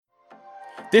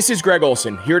This is Greg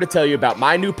Olson, here to tell you about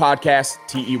my new podcast,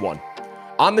 TE1.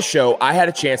 On the show, I had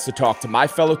a chance to talk to my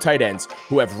fellow tight ends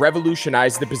who have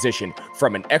revolutionized the position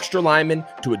from an extra lineman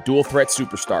to a dual threat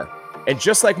superstar. And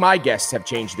just like my guests have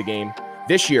changed the game,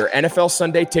 this year,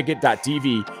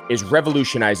 NFLSundayTicket.tv is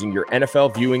revolutionizing your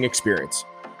NFL viewing experience.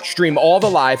 Stream all the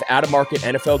live out-of-market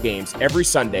NFL games every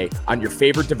Sunday on your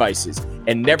favorite devices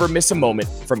and never miss a moment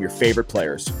from your favorite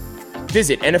players.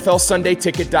 Visit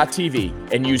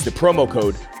NFLSundayTicket.tv and use the promo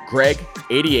code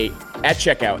GREG88 at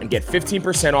checkout and get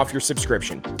 15% off your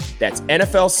subscription. That's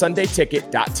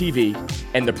NFLSundayTicket.tv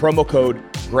and the promo code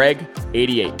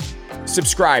GREG88.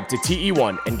 Subscribe to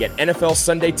TE1 and get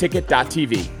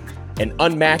NFLSundayTicket.tv, an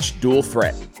unmatched dual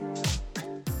threat.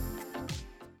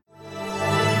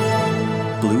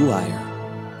 Blue Wire.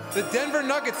 The Denver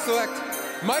Nuggets select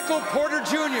Michael Porter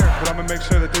Jr. But I'm going to make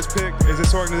ssure that this pick is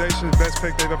this organization's best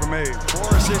pick they've ever made.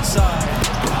 Morris inside.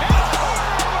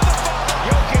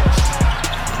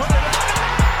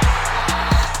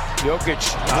 Jokic, 23.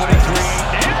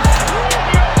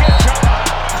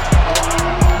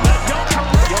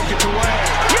 Jokic away.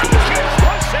 Jokic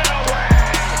puts it away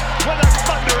with a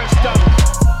thunderous dunk.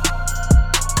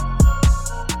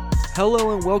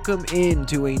 Hello and welcome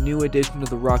into a new edition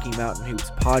of the Rocky Mountain Hoops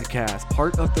podcast,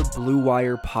 part of the Blue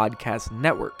Wire Podcast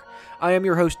Network. I am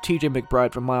your host, TJ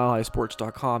McBride from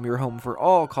MileHighSports.com, your home for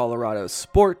all Colorado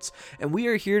sports, and we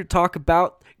are here to talk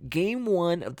about Game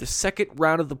 1 of the second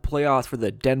round of the playoffs for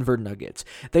the Denver Nuggets.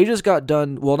 They just got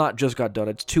done, well, not just got done,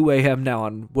 it's 2 a.m. now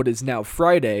on what is now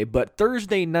Friday, but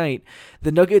Thursday night,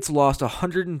 the Nuggets lost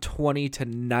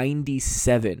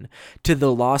 120-97 to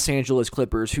the Los Angeles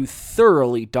Clippers, who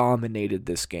thoroughly dominated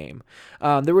this game.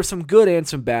 There was some good and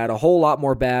some bad, a whole lot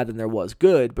more bad than there was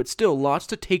good, but still lots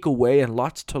to take away and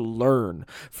lots to learn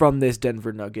from this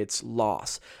Denver Nuggets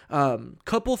loss.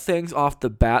 Couple things off the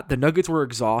bat. The Nuggets were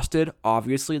exhausted,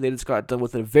 obviously. They just got done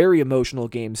with a very emotional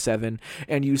Game 7,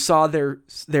 and you saw their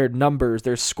numbers,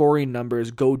 their scoring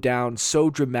numbers go down so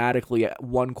dramatically at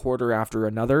one quarter after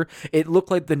another. It looked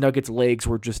like the Nuggets' legs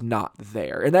were just not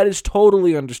there, and that is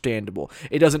totally understandable.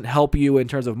 It doesn't help you in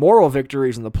terms of moral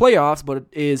victories in the playoffs, but it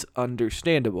is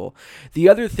understandable. The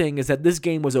other thing is that this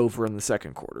game was over in the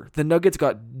second quarter. The Nuggets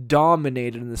got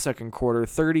dominated in the second quarter,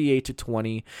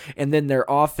 38-20, and then their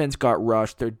offense got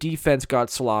rushed, their defense got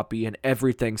sloppy, and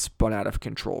everything spun out of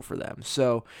control for them.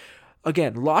 So,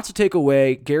 again, lots to take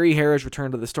away. Gary Harris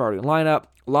returned to the starting lineup.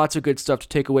 Lots of good stuff to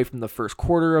take away from the first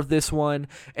quarter of this one,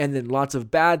 and then lots of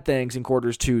bad things in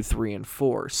quarters 2, 3, and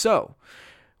 4. So,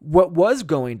 what was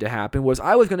going to happen was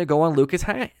I was going to go on Lucas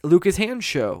Hand's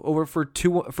show over for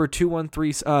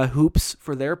 213 Hoops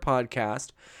for their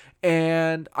podcast,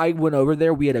 and I went over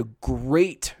there. We had a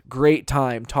great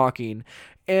time talking.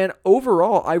 And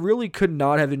overall, I really could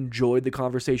not have enjoyed the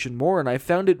conversation more, and I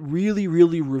found it really,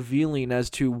 really revealing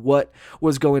as to what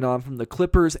was going on from the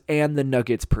Clippers and the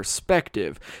Nuggets'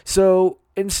 perspective. So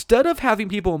instead of having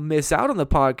people miss out on the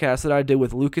podcast that I did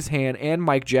with Lucas Hand and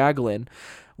Mike Jaglin,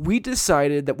 we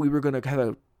decided that we were going to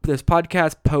have this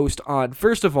podcast post on,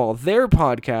 first of all, their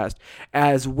podcast,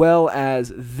 as well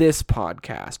as this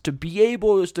podcast, to be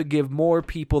able just to give more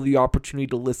people the opportunity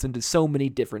to listen to so many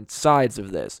different sides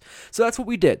of this. So that's what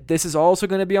we did. This is also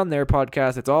going to be on their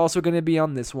podcast. It's also going to be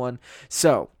on this one.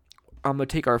 So I'm going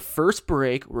to take our first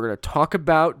break. We're going to talk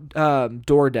about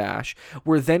DoorDash.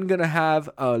 We're then going to have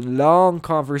a long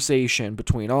conversation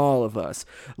between all of us,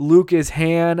 Lucas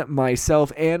Hand,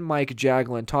 myself, and Mike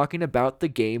Jaglin, talking about the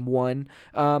Game 1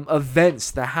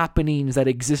 events, the happenings that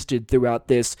existed throughout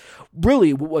this,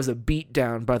 really what was a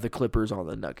beatdown by the Clippers on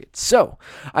the Nuggets. So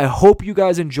I hope you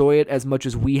guys enjoy it as much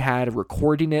as we had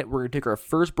recording it. We're going to take our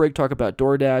first break, talk about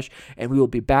DoorDash, and we will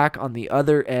be back on the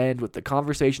other end with the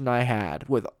conversation I had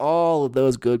with all of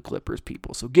those good Clippers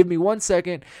people. So give me 1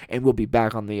 second and we'll be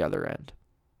back on the other end.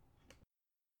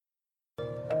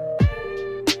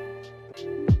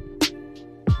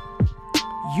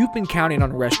 You've been counting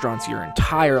on restaurants your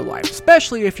entire life,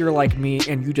 especially if you're like me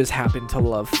and you just happen to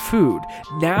love food.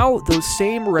 Now, those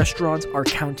same restaurants are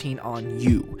counting on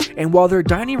you. And while their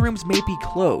dining rooms may be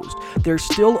closed, they're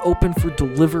still open for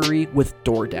delivery with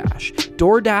DoorDash.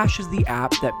 DoorDash is the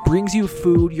app that brings you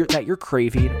food that you're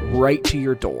craving right to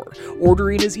your door.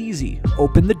 Ordering is easy.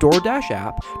 Open the DoorDash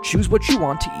app, choose what you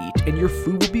want to eat, and your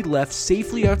food will be left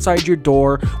safely outside your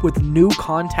door with new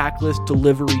contactless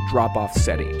delivery drop-off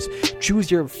settings. Choose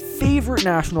your favorite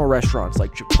national restaurants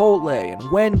like Chipotle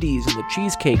and Wendy's and the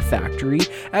Cheesecake Factory,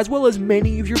 as well as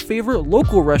many of your favorite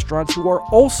local restaurants who are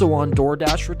also on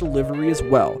DoorDash for delivery as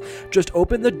well. Just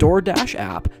open the DoorDash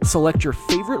app, select your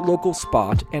favorite local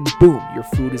spot, and boom, your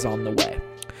food is on the way.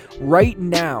 Right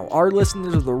now, our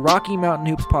listeners of the Rocky Mountain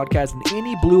Hoops podcast and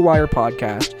any Blue Wire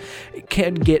podcast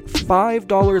can get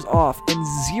 $5 off and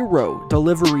 0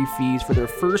 delivery fees for their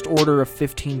first order of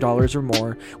 $15 or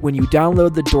more when you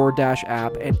download the DoorDash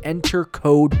app and enter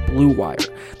code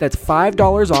BLUEWIRE. That's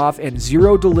 $5 off and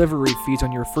 0 delivery fees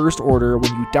on your first order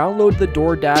when you download the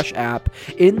DoorDash app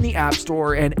in the App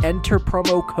Store and enter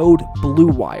promo code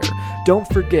BLUEWIRE. Don't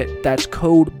forget, that's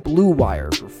code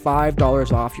BLUEWIRE for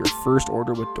 $5 off your first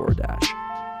order with DoorDash.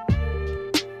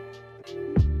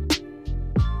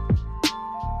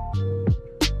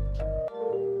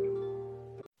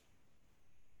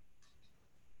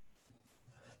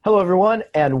 Hello, everyone,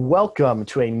 and welcome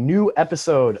to a new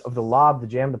episode of the Lob, the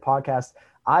Jam, the podcast.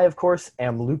 I, of course,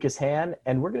 am Lucas Hann,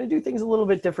 and we're going to do things a little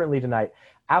bit differently tonight.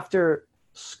 After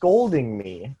scolding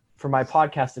me for my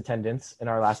podcast attendance in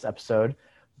our last episode,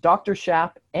 Dr.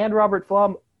 Shapp and Robert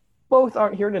Flom both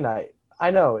aren't here tonight. I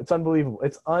know, it's unbelievable.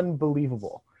 It's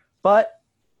unbelievable. But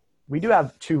we do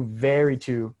have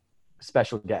two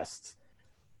special guests.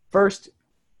 First,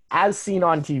 as seen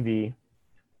on TV,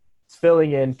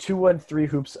 filling in 213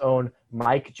 Hoops' own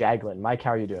Mike Jaglin. Mike,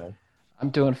 how are you doing?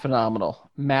 I'm doing phenomenal.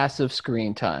 Massive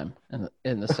screen time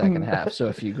in the second half. So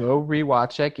if you go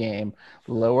rewatch that game,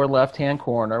 lower left-hand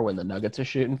corner when the Nuggets are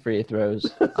shooting free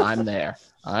throws, I'm there.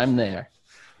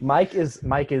 Mike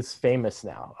is famous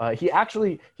now.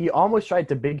 He almost tried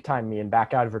to big time me and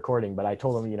back out of recording, but I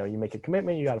told him, you make a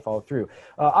commitment, you got to follow through.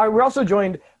 We're also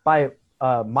joined by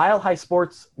Mile High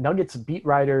Sports Nuggets beat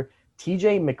writer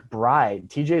TJ McBride.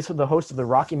 TJ is the host of the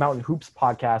Rocky Mountain Hoops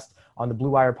podcast on the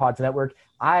Blue Wire Pods Network.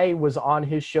 I was on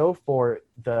his show for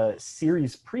the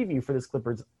series preview for this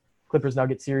Clippers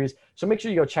Nuggets series, so make sure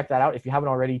you go check that out if you haven't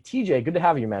already. TJ, good to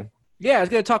have you, man. Yeah, I was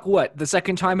going to talk, the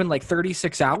second time in like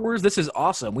 36 hours? This is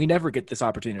awesome. We never get this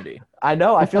opportunity. I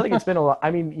know. I feel like it's been a lot.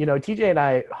 I mean, TJ and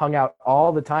I hung out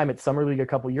all the time at Summer League a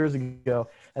couple years ago,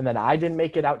 and then I didn't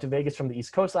make it out to Vegas from the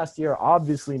East Coast last year.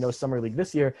 Obviously, no Summer League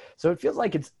this year. So it feels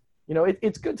like it's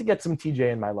good to get some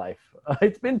TJ in my life.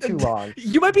 It's been too long.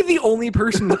 You might be the only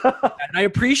person, and I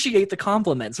appreciate the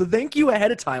compliment. So thank you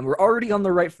ahead of time. We're already on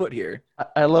the right foot here.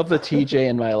 I love the TJ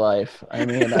in my life. I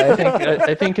mean,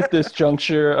 I think at this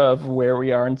juncture of where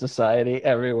we are in society,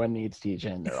 everyone needs TJ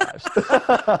in their lives.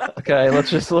 Okay,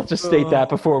 let's just state that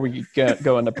before we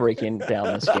go into breaking down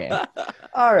this game.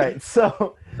 All right,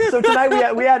 so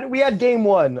tonight we had game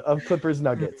one of Clippers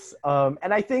Nuggets,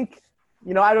 and I think.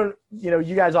 You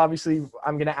guys obviously,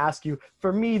 I'm going to ask you,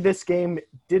 for me, this game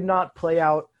did not play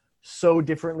out so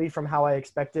differently from how I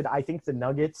expected. I think the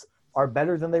Nuggets are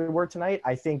better than they were tonight.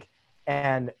 I think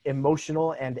an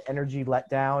emotional and energy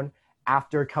letdown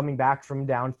after coming back from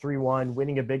down 3-1,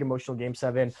 winning a big emotional game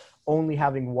 7, only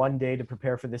having one day to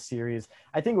prepare for this series,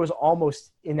 I think it was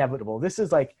almost inevitable. This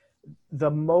is like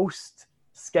the most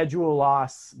schedule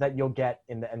loss that you'll get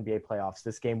in the NBA playoffs,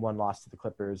 this game one loss to the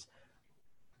Clippers.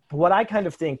 What I kind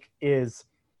of think is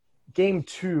game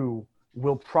 2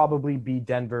 will probably be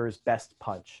Denver's best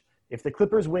punch. If the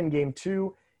Clippers win game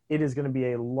 2, it is going to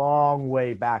be a long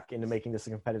way back into making this a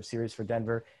competitive series for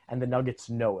Denver, and the Nuggets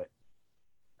know it.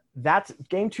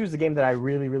 Game 2 is the game that I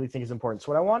really, really think is important.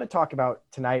 So what I want to talk about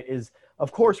tonight is,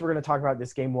 of course, we're going to talk about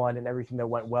this game 1 and everything that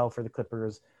went well for the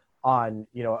Clippers on,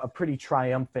 a pretty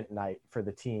triumphant night for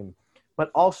the team,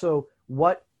 but also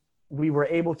what we were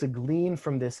able to glean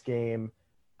from this game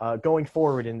going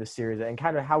forward in this series and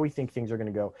kind of how we think things are going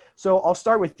to go. So I'll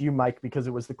start with you, Mike, because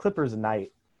it was the Clippers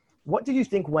night. What did you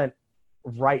think went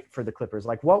right for the Clippers?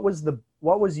 Like, what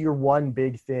was your one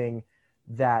big thing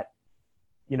that,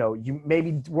 you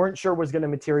maybe weren't sure was going to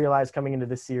materialize coming into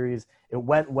this series? It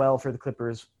went well for the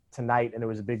Clippers tonight, and it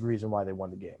was a big reason why they won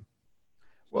the game.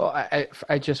 Well,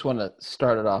 I just want to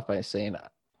start it off by saying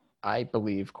I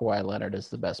believe Kawhi Leonard is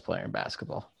the best player in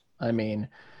basketball. I mean,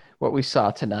 what we saw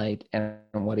tonight and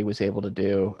what he was able to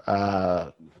do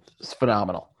is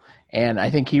phenomenal. And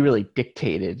I think he really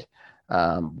dictated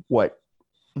what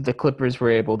the Clippers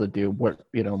were able to do, what,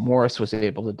 Morris was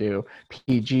able to do.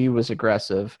 PG was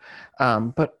aggressive.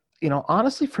 But,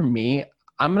 honestly, for me,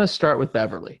 I'm going to start with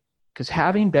Beverly, because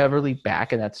having Beverly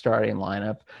back in that starting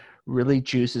lineup really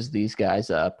juices these guys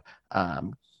up.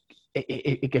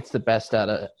 It gets the best out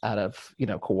of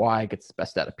Kawhi, gets the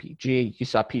best out of PG. You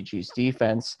saw PG's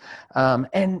defense,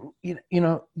 and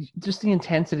just the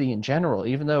intensity in general.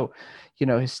 Even though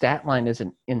his stat line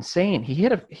isn't insane, he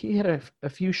hit a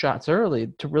few shots early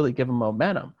to really give him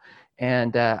momentum.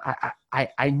 And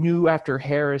I knew after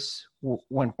Harris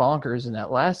went bonkers in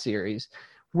that last series,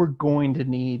 we're going to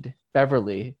need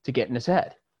Beverly to get in his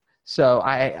head. So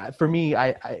for me,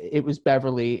 it was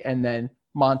Beverly, and then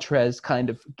Montrez kind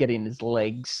of getting his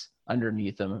legs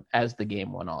underneath him as the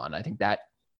game went on. I think that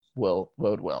will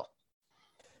bode well.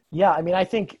 Yeah, I mean, I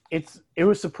think it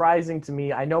was surprising to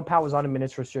me. I know Pat was on a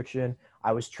minutes restriction.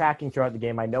 I was tracking throughout the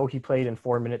game. I know he played in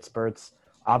 4-minute spurts.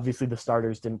 Obviously, the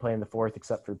starters didn't play in the fourth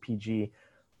except for PG.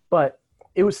 But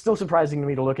it was still surprising to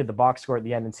me to look at the box score at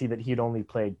the end and see that he had only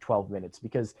played 12 minutes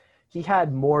because he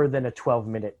had more than a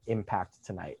 12-minute impact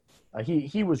tonight.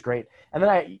 He was great. And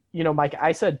then Mike,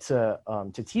 I said to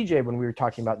TJ when we were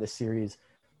talking about this series,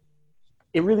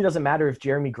 it really doesn't matter if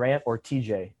Jeremy Grant or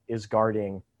TJ is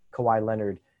guarding Kawhi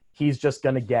Leonard. He's just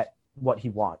going to get what he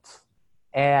wants.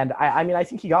 And I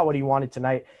think he got what he wanted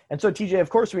tonight. And so TJ, of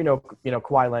course, we know,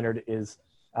 Kawhi Leonard is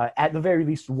at the very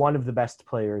least one of the best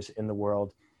players in the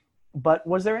world. But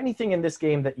was there anything in this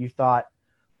game that you thought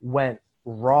went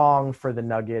wrong for the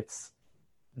Nuggets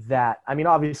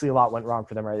obviously a lot went wrong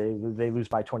for them, right? They lose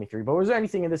by 23. But was there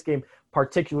anything in this game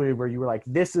particularly where you were like,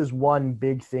 this is one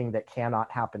big thing that cannot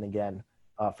happen again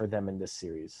for them in this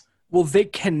series? Well, they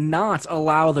cannot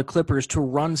allow the Clippers to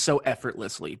run so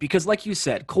effortlessly because, like you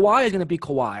said, Kawhi is going to be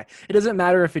Kawhi. It doesn't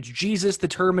matter if it's Jesus, the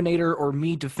Terminator, or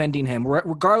me defending him.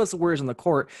 Regardless of where he's on the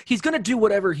court, he's going to do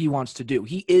whatever he wants to do.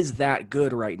 He is that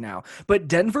good right now. But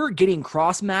Denver getting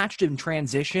cross-matched in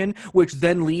transition, which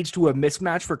then leads to a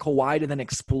mismatch for Kawhi to then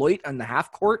exploit on the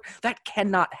half court, that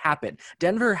cannot happen.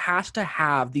 Denver has to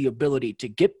have the ability to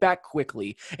get back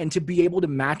quickly and to be able to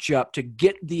match up to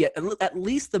get at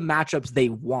least the matchups they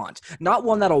want. Not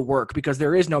one that'll work because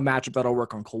there is no matchup that'll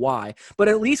work on Kawhi, but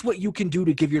at least what you can do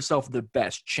to give yourself the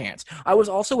best chance. I was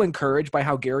also encouraged by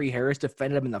how Gary Harris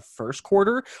defended him in the first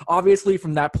quarter. Obviously,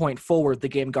 from that point forward, the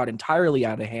game got entirely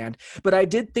out of hand, but I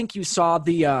did think you saw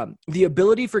the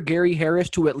ability for Gary Harris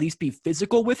to at least be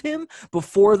physical with him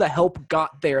before the help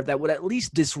got there that would at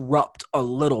least disrupt a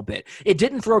little bit. It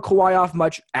didn't throw Kawhi off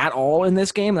much at all in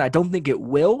this game, and I don't think it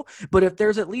will, but if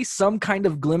there's at least some kind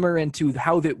of glimmer into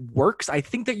how that works, I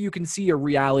think that you can see a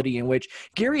reality in which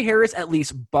Gary Harris at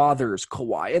least bothers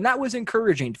Kawhi, and that was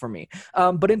encouraging for me.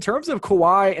 But in terms of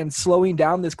Kawhi and slowing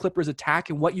down this Clippers attack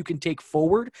and what you can take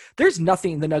forward, there's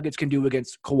nothing the Nuggets can do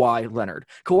against Kawhi Leonard.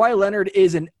 Kawhi Leonard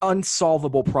is an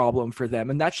unsolvable problem for them,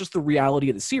 and that's just the reality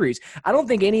of the series. I don't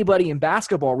think anybody in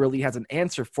basketball really has an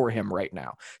answer for him right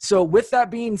now. So with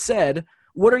that being said,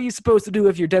 what are you supposed to do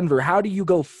if you're Denver? How do you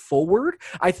go forward?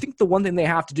 I think the one thing they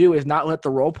have to do is not let the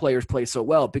role players play so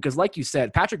well because, like you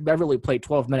said, Patrick Beverley played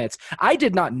 12 minutes. I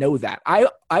did not know that. I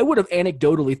would have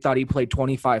anecdotally thought he played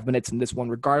 25 minutes in this one,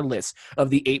 regardless of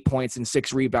the 8 points and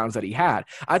 6 rebounds that he had.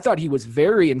 I thought he was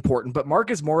very important, but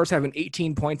Marcus Morris having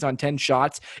 18 points on 10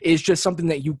 shots is just something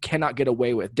that you cannot get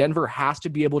away with. Denver has to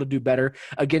be able to do better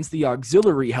against the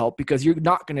auxiliary help because you're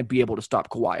not going to be able to stop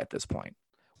Kawhi at this point.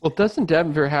 Well, doesn't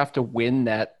Denver have to win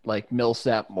that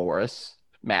Millsap-Morris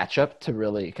matchup to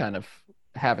really kind of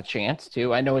have a chance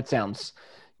too? I know it sounds,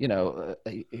 kind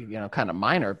of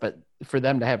minor, but for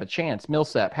them to have a chance,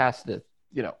 Millsap has to,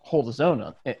 hold his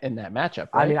own in that matchup.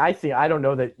 Right? I don't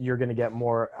know that you're going to get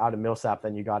more out of Millsap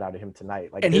than you got out of him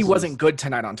tonight. And he wasn't good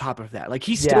tonight on top of that.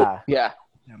 He's still. Yeah.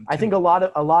 I think a lot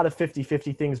of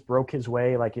 50-50 things broke his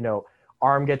way.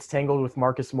 Arm gets tangled with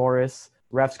Marcus Morris.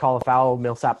 Refs call a foul.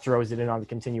 Millsap throws it in on the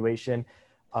continuation,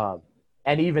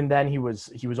 and even then he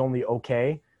was only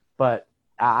okay. But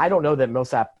I don't know that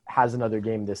Millsap has another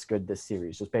game this good this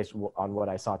series, just based on what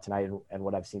I saw tonight and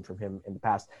what I've seen from him in the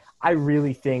past. I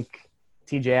really think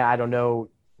TJ. I don't know.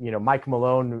 Mike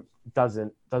Malone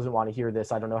doesn't want to hear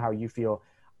this. I don't know how you feel.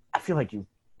 I feel like you've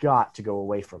got to go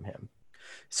away from him.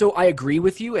 So I agree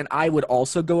with you, and I would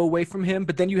also go away from him,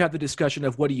 but then you have the discussion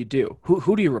of what do you do?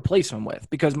 Who do you replace him with?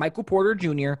 Because Michael Porter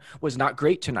Jr. was not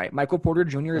great tonight. Michael Porter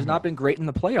Jr. has not been great in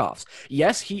the playoffs.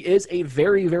 Yes, he is a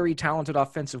very, very talented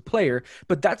offensive player,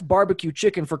 but that's barbecue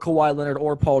chicken for Kawhi Leonard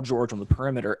or Paul George on the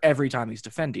perimeter every time he's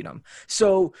defending him.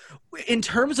 So in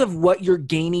terms of what you're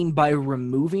gaining by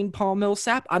removing Paul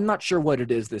Millsap, I'm not sure what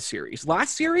it is this series.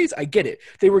 Last series, I get it.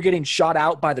 They were getting shot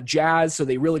out by the Jazz, so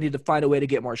they really need to find a way to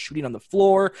get more shooting on the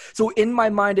floor. So in my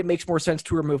mind, it makes more sense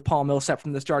to remove Paul Millsap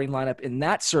from the starting lineup in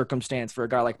that circumstance for a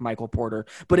guy like Michael Porter.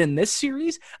 But in this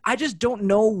series, I just don't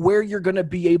know where you're going to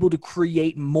be able to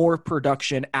create more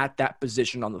production at that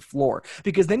position on the floor.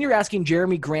 Because then you're asking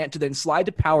Jeremy Grant to then slide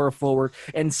to power forward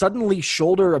and suddenly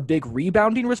shoulder a big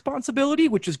rebounding responsibility,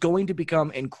 which is going to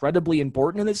become incredibly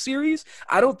important in this series.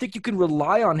 I don't think you can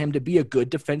rely on him to be a good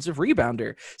defensive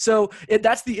rebounder. So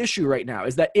that's the issue right now,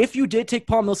 is that if you did take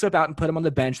Paul Millsap out and put him on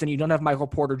the bench, then you don't have have Michael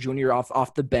Porter Jr.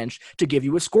 off the bench to give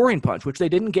you a scoring punch, which they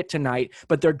didn't get tonight,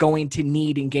 but they're going to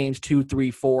need in games 2,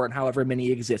 3, 4, and however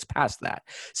many exist past that.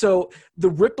 So the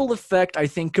ripple effect, I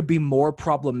think, could be more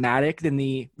problematic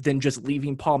than just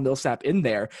leaving Paul Millsap in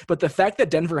there. But the fact that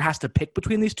Denver has to pick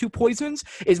between these two poisons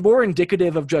is more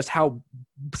indicative of just how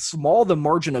small the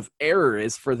margin of error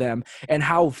is for them and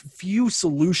how few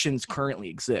solutions currently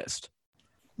exist.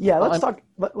 Yeah, let's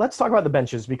talk about the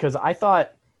benches, because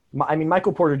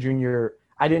Michael Porter Jr.,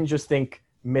 I didn't just think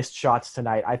missed shots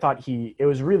tonight. I thought it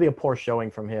was really a poor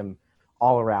showing from him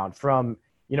all around. From,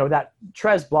 that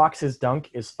Trez blocks his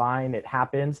dunk is fine. It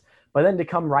happens. But then to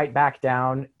come right back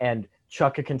down and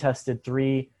chuck a contested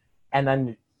three and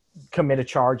then commit a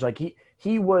charge, like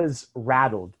he was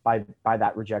rattled by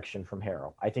that rejection from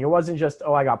Harrell. I think it wasn't just,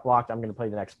 I got blocked, I'm going to play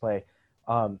the next play.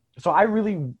 So I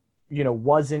really,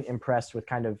 wasn't impressed with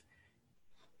kind of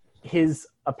his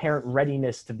apparent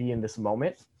readiness to be in this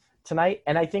moment tonight.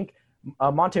 And I think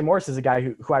Monte Morris is a guy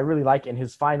who I really like, and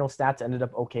his final stats ended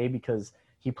up okay because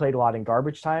he played a lot in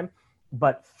garbage time.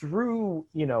 But through,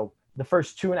 the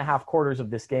first 2.5 quarters of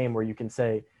this game, where you can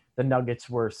say the Nuggets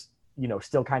were,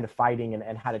 still kind of fighting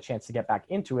and had a chance to get back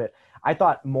into it, I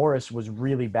thought Morris was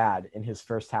really bad in his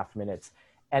first half minutes.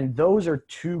 And those are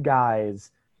two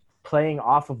guys playing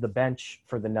off of the bench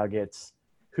for the Nuggets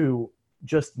who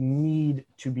just need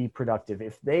to be productive.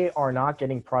 If they are not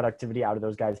getting productivity out of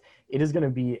those guys, it is going to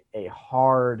be a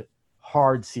hard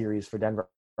series for Denver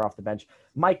off the bench.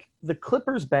 Mike, the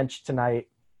Clippers bench tonight,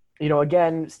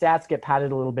 again, stats get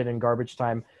padded a little bit in garbage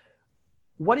time.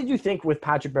 What did you think with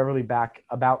Patrick Beverley back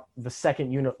about the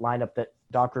second unit lineup that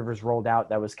Doc Rivers rolled out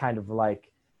that was kind of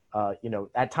like,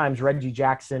 at times Reggie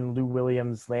Jackson, Lou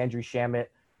Williams, Landry Shamet,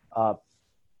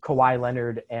 Kawhi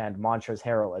Leonard, and Montrezl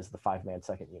Harrell as the 5-man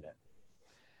second unit?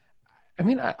 I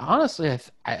mean, honestly,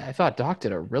 I thought Doc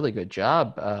did a really good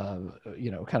job of,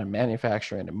 kind of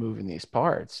manufacturing and moving these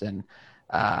parts. And,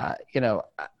 I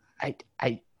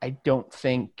don't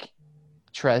think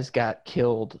Trez got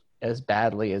killed as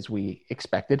badly as we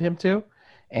expected him to.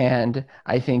 And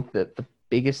I think that the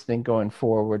biggest thing going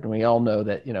forward, and we all know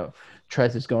that,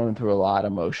 Trez is going through a lot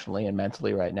emotionally and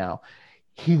mentally right now.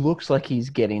 He looks like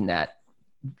he's getting that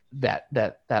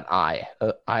eye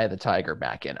of the tiger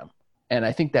back in him. And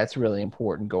I think that's really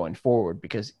important going forward,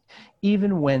 because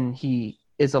even when he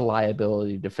is a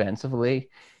liability defensively,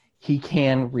 he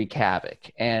can wreak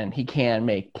havoc and he can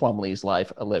make Plumlee's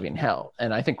life a living hell.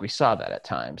 And I think we saw that at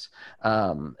times.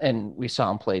 And we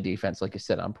saw him play defense, like you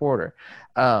said, on Porter.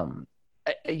 The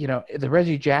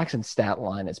Reggie Jackson stat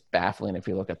line is baffling. If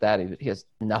you look at that, he has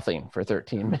nothing for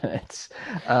 13 minutes.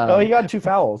 He got 2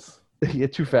 fouls. He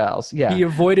had 2 fouls. Yeah, he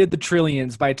avoided the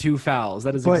trillions by 2 fouls.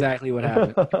 That is exactly what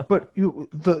happened. But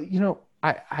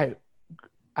I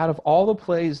out of all the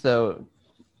plays though,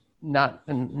 not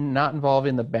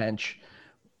involving the bench,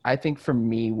 I think for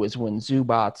me was when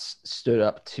Zubac stood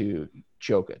up to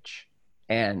Jokic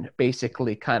and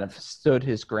basically kind of stood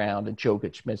his ground, and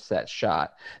Jokic missed that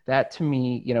shot. That to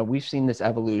me, we've seen this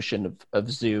evolution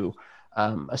of Zoo,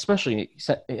 especially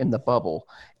in the bubble.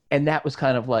 And that was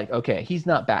kind of like, okay, he's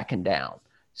not backing down.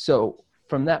 So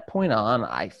from that point on,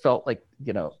 I felt like,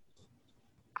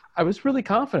 I was really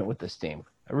confident with this team.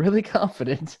 Really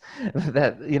confident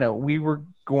that, we were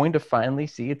going to finally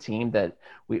see a team that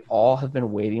we all have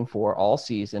been waiting for all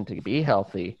season, to be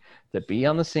healthy, to be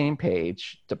on the same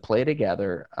page, to play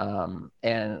together.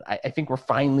 And I think we're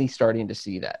finally starting to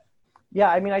see that. Yeah,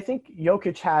 I mean, I think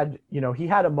Jokic had, he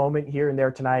had a moment here and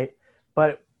there tonight.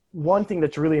 But one thing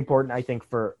that's really important, I think,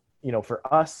 for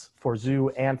us, for Zoo,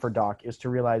 and for Doc, is to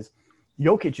realize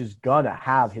Jokic is gonna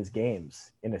have his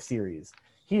games in a series.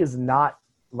 He's not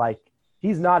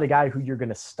a guy who you're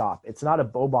gonna stop. It's not a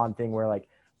Boban thing where like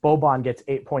Boban gets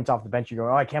 8 points off the bench. You're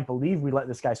going, I can't believe we let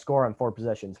this guy score on 4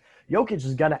 possessions. Jokic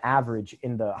is gonna average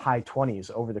in the high 20s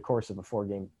over the course of a 4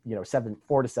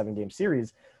 to 7 game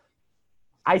series.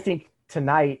 I think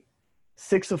tonight,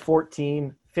 6 of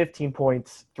 14, 15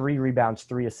 points, 3 rebounds,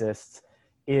 3 assists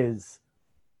is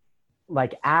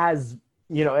like, as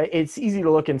it's easy to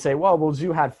look and say, well,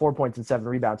 Zoo had 4 points and 7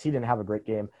 rebounds. He didn't have a great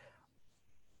game.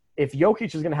 If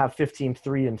Jokic is going to have 15,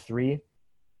 3, and 3,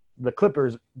 the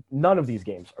Clippers, none of these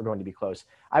games are going to be close.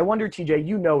 I wonder, TJ,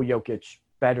 Jokic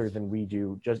better than we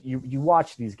do. Just you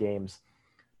watch these games.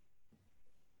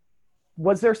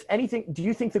 Was there anything, do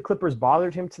you think the Clippers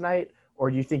bothered him tonight, or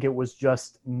do you think it was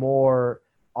just more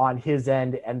on his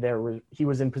end and he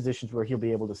was in positions where he'll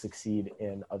be able to succeed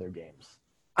in other games?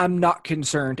 I'm not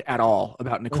concerned at all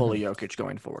about Nikola Jokic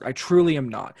going forward. I truly am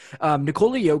not.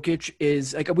 Nikola Jokic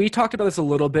is, like, we talked about this a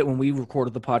little bit when we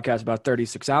recorded the podcast about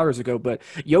 36 hours ago, but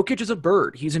Jokic is a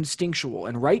bird. He's instinctual.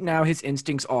 And right now his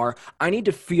instincts are, I need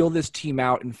to feel this team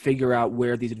out and figure out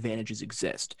where these advantages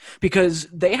exist, because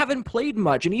they haven't played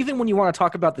much. And even when you want to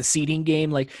talk about the seeding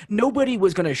game, like, nobody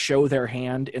was going to show their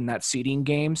hand in that seeding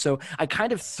game. So I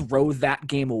kind of throw that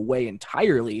game away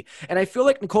entirely. And I feel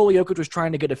like Nikola Jokic was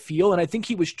trying to get a feel, and I think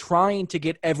he was trying to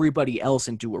get everybody else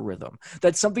into a rhythm.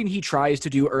 That's something he tries to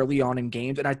do early on in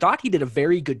games, and I thought he did a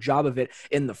very good job of it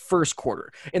in the first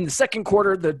quarter. In the second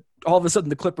quarter, all of a sudden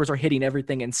the Clippers are hitting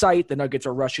everything in sight. The Nuggets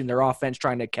are rushing their offense,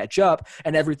 trying to catch up,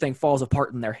 and everything falls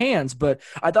apart in their hands. But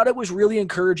I thought it was really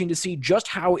encouraging to see just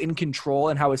how in control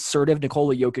and how assertive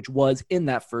Nikola Jokic was in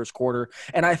that first quarter.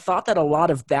 And I thought that a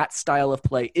lot of that style of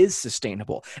play is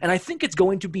sustainable. And I think it's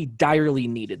going to be direly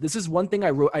needed. This is one thing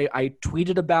I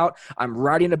tweeted about. I'm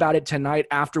writing about it tonight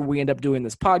after we end up doing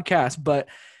this podcast. But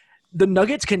the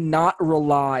Nuggets cannot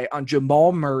rely on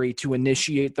Jamal Murray to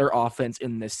initiate their offense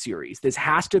in this series. This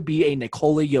has to be a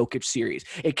Nikola Jokic series.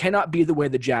 It cannot be the way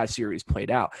the Jazz series played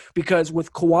out, because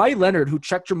with Kawhi Leonard, who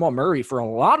checked Jamal Murray for a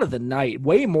lot of the night,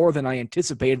 way more than I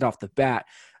anticipated off the bat,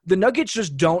 the Nuggets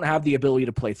just don't have the ability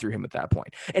to play through him at that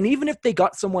point. And even if they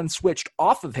got someone switched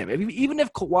off of him, even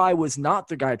if Kawhi was not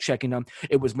the guy checking him,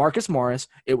 it was Marcus Morris,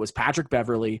 it was Patrick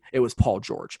Beverley, it was Paul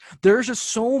George. There's just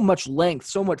so much length,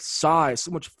 so much size, so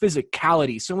much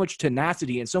physicality, so much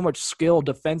tenacity, and so much skill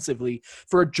defensively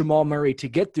for Jamal Murray to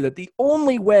get through that. The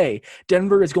only way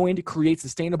Denver is going to create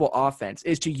sustainable offense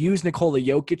is to use Nikola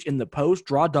Jokic in the post,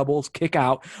 draw doubles, kick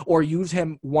out, or use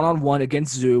him one-on-one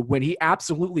against Zoo when he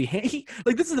absolutely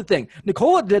this is the thing.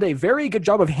 Nikola did a very good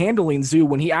job of handling Zoo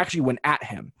when he actually went at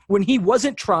him. When he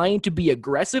wasn't trying to be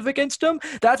aggressive against him,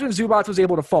 that's when Zubac was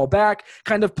able to fall back,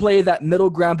 kind of play that middle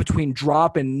ground between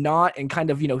drop and not, and kind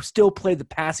of, still play the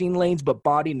passing lanes but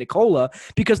body Nikola,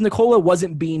 because Nikola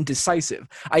wasn't being decisive.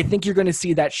 I think you're going to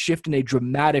see that shift in a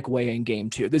dramatic way in Game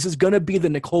 2. This is going to be the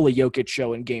Nikola Jokic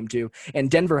show in Game 2,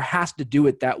 and Denver has to do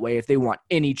it that way if they want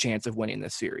any chance of winning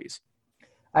this series.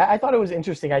 I thought it was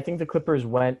interesting. I think the Clippers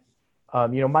went,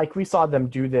 Mike, we saw them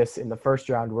do this in the first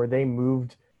round where they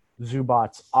moved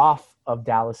Zubac off of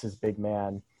Dallas's big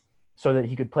man so that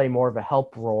he could play more of a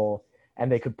help role,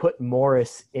 and they could put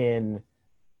Morris in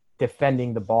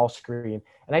defending the ball screen.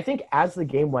 And I think as the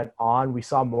game went on, we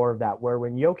saw more of that, where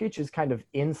when Jokic is kind of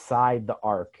inside the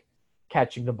arc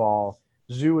catching the ball,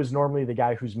 Zoo is normally the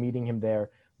guy who's meeting him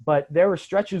there. But there were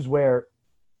stretches where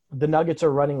the Nuggets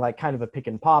are running like kind of a pick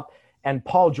and pop, and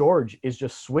Paul George is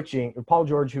just switching. Paul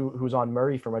George, who's on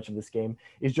Murray for much of this game,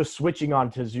 is just switching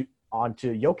onto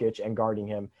Jokic and guarding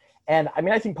him. And I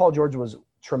mean, I think Paul George was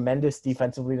tremendous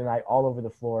defensively tonight, all over the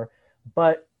floor.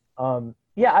 But I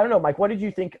don't know, Mike. What did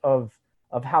you think of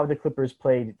how the Clippers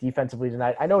played defensively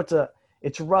tonight? I know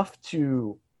it's rough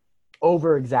to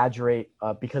over exaggerate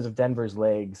because of Denver's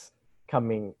legs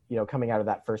coming out of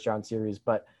that first round series.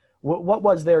 But what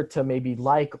was there to maybe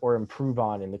like or improve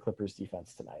on in the Clippers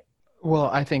defense tonight?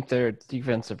 Well, I think their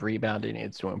defensive rebounding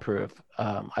needs to improve.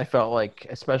 I felt like,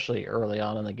 especially early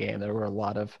on in the game, there were a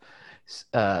lot of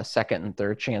second and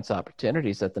third chance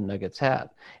opportunities that the Nuggets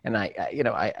had. And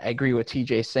I agree with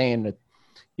TJ saying that,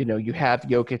 you have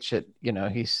Jokic at,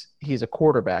 he's a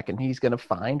quarterback and he's going to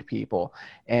find people.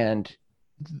 And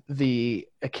the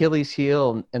Achilles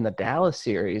heel in the Dallas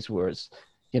series was,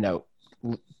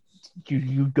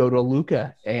 you go to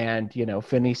Luka and,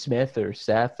 Finney Smith or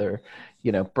Seth or,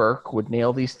 Burke would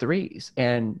nail these threes.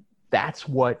 And that's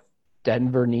what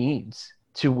Denver needs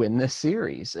to win this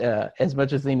series. As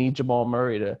much as they need Jamal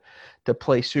Murray to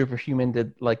play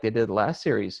superhuman like they did last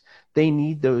series, they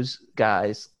need those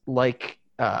guys like,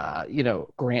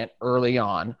 Grant early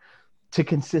on to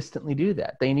consistently do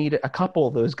that. They need a couple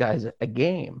of those guys a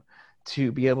game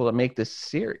to be able to make this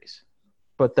series.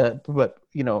 But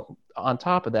on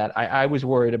top of that, I was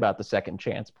worried about the second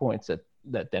chance points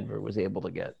that Denver was able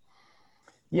to get.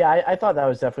 Yeah, I thought that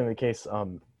was definitely the case.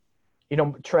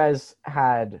 Trez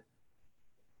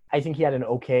I think he had an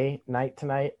okay night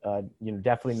tonight.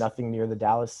 Definitely nothing near the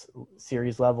Dallas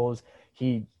series levels.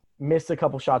 He missed a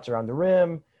couple shots around the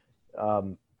rim,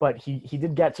 but he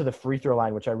did get to the free throw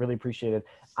line, which I really appreciated.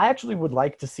 I actually would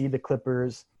like to see the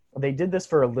Clippers. They did this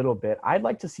for a little bit. I'd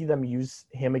like to see them use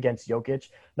him against Jokic,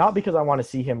 not because I want to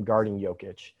see him guarding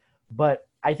Jokic, but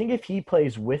I think if he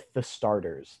plays with the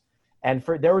starters, and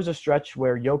there was a stretch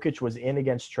where Jokic was in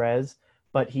against Trez,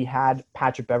 but he had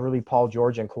Patrick Beverley, Paul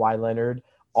George, and Kawhi Leonard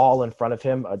all in front of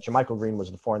him. JaMychal Green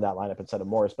was the four in that lineup instead of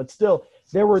Morris, but still,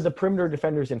 there were the perimeter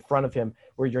defenders in front of him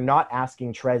where you're not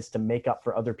asking Trez to make up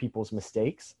for other people's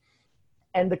mistakes.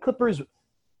 And the Clippers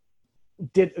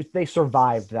they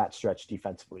survived that stretch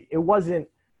defensively. It wasn't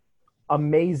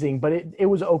amazing, but it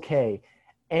was okay.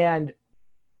 And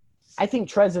I think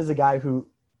Trez is a guy who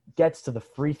gets to the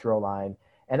free throw line.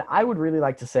 And I would really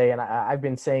like to say, and I've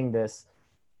been saying this,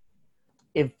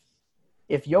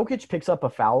 if Jokic picks up a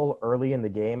foul early in the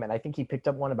game, and I think he picked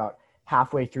up one about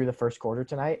halfway through the first quarter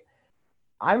tonight,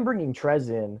 I'm bringing Trez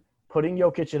in, putting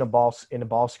Jokic in a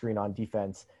ball screen on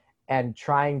defense, and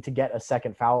trying to get a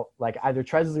second foul. Like either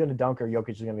Trez is going to dunk or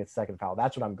Jokic is going to get the second foul.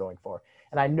 That's what I'm going for.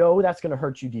 And I know that's going to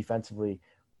hurt you defensively,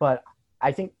 but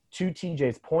I think to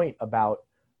TJ's point about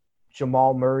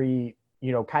Jamal Murray,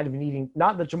 kind of needing –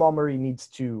 not that Jamal Murray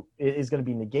is going to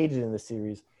be negated in this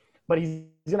series, but he's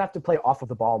going to have to play off of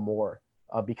the ball more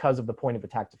because of the point of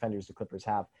attack defenders the Clippers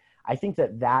have. I think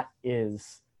that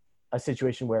is a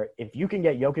situation where if you can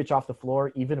get Jokic off the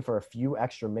floor, even for a few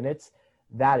extra minutes,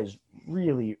 that is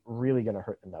really, really going to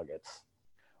hurt the Nuggets.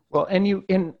 Well,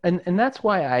 and that's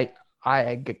why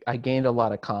I gained a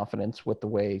lot of confidence with the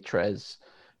way Trez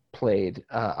played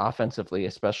offensively,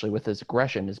 especially with his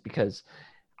aggression, is because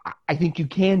I think you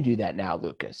can do that now,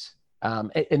 Lucas.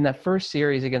 In that first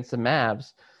series against the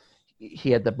Mavs,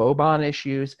 he had the Boban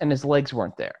issues and his legs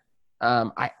weren't there.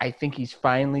 I think he's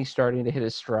finally starting to hit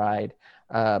his stride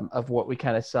of what we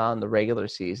kind of saw in the regular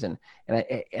season.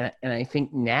 And I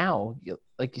think now,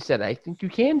 like you said, I think you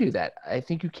can do that. I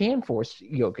think you can force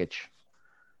Jokic.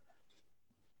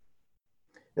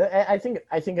 I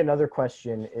think another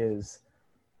question is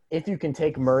if you can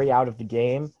take Murray out of the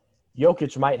game,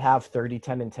 Jokic might have 30,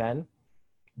 10, and 10,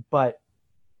 but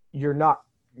you're not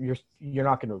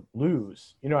going to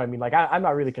lose. You know what I mean? Like I'm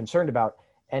not really concerned about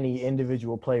any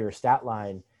individual player stat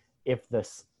line if the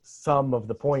sum of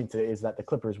the points is that the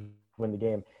Clippers win the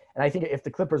game. And I think if the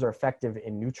Clippers are effective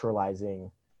in neutralizing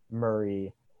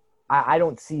Murray, I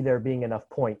don't see there being enough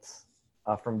points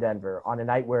from Denver on a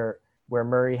night where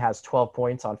Murray has 12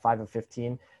 points on 5 of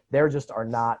 15. There's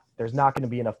not going to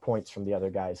be enough points from the other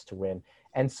guys to win.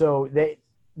 And so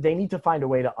they need to find a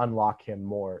way to unlock him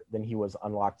more than he was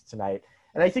unlocked tonight.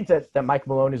 And I think that Mike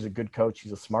Malone is a good coach.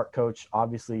 He's a smart coach.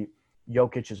 Obviously,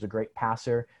 Jokic is a great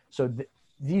passer. So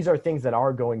these are things that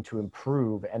are going to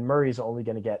improve, and Murray is only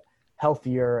going to get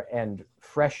healthier and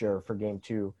fresher for game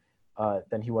 2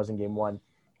 than he was in game 1.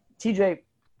 TJ,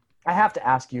 I have to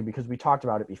ask you because we talked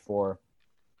about it before.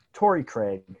 Torrey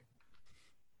Craig,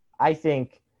 I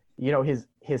think,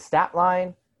 his stat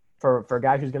line for a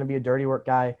guy who's going to be a dirty work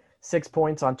guy, 6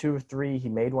 points on 2 of 3. He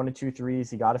made 1 of 2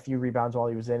 threes. He got a few rebounds while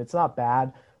he was in. It's not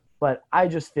bad, but I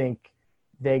just think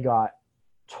they got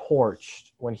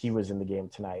torched when he was in the game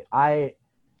tonight.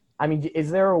 I mean, is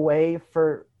there a way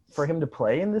for him to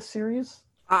play in this series?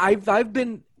 I've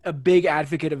been a big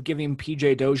advocate of giving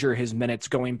PJ Dozier his minutes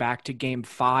going back to game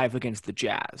 5 against the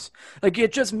Jazz. Like,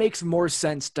 it just makes more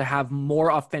sense to have more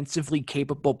offensively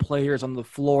capable players on the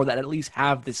floor that at least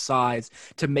have the size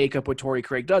to make up what Torrey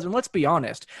Craig does. And let's be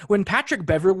honest, when Patrick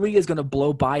Beverley is going to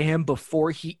blow by him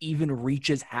before he even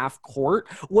reaches half court,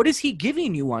 what is he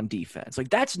giving you on defense?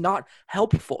 Like, that's not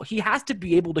helpful. He has to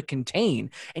be able to contain,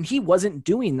 and he wasn't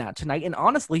doing that tonight. And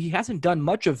honestly, he hasn't done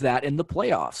much of that in the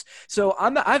playoffs. So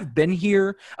I've been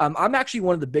here. I'm actually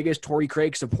one of the biggest Torrey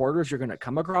Craig supporters you're going to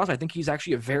come across. I think he's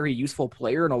actually a very useful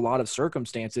player in a lot of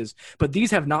circumstances, but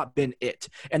these have not been it.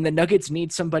 And the Nuggets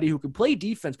need somebody who can play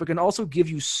defense, but can also give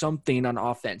you something on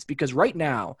offense, because right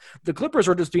now the Clippers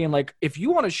are just being like, if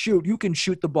you want to shoot, you can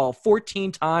shoot the ball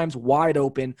 14 times wide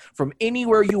open from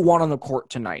anywhere you want on the court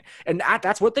tonight. And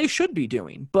that's what they should be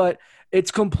doing. But it's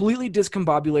completely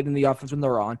discombobulating the offense when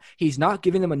they're on. He's not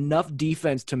giving them enough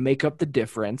defense to make up the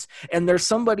difference. And there's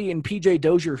somebody in PJ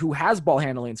Dozier who has ball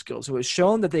handling skills, who has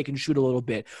shown that they can shoot a little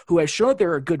bit, who has shown that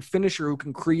they're a good finisher, who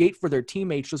can create for their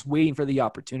teammates just waiting for the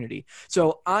opportunity.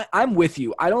 So I'm with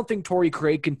you. I don't think Torrey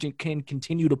Craig can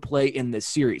continue to play in this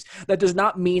series. That does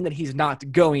not mean that he's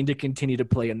not going to continue to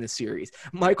play in this series.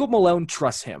 Michael Malone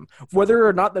trusts him. Whether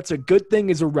or not that's a good thing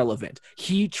is irrelevant.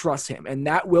 He trusts him, and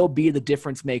that will be the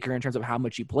difference maker in terms of how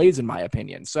much he plays, in my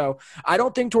opinion. So I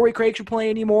don't think Torrey Craig should play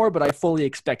anymore, but I fully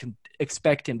expect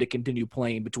him to continue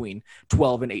playing between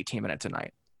 12 and 18 minutes a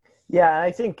night. Yeah,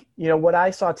 I think, what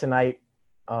I saw tonight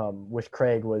with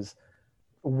Craig was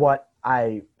what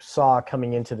I saw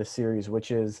coming into the series,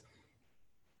 which is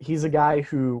he's a guy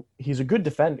who he's a good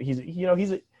defender.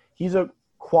 He's a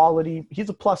quality, he's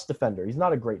a plus defender. He's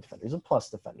not a great defender. He's a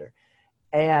plus defender.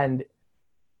 And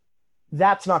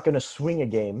that's not going to swing a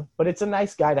game, but it's a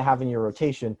nice guy to have in your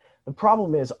rotation. The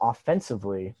problem is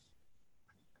offensively,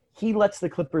 he lets the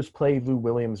Clippers play Lou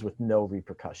Williams with no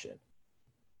repercussion.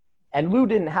 And Lou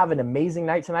didn't have an amazing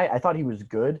night tonight. I thought he was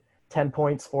good. 10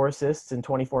 points, 4 assists in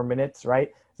 24 minutes,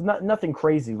 right? It's nothing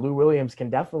crazy. Lou Williams can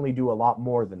definitely do a lot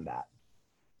more than that.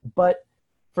 But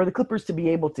for the Clippers to be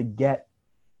able to get,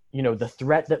 the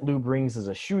threat that Lou brings as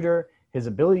a shooter, his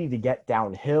ability to get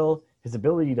downhill, his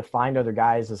ability to find other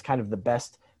guys as kind of the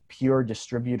best pure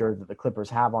distributor that the Clippers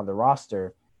have on the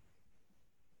roster,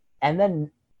 and then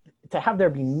to have there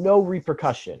be no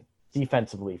repercussion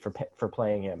defensively for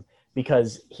playing him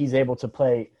because he's able to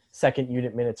play second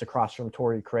unit minutes across from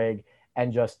Torrey Craig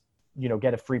and just,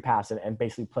 get a free pass and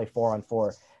basically play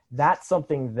 4-on-4. That's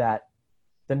something that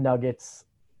the Nuggets,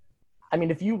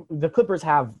 the Clippers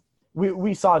have,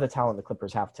 we saw the talent the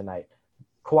Clippers have tonight.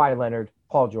 Kawhi Leonard,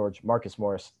 Paul George, Marcus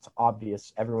Morris, it's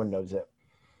obvious. Everyone knows it.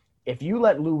 If you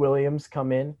let Lou Williams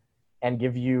come in and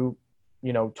give you,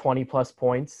 20-plus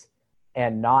points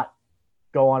and not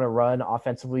go on a run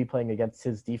offensively playing against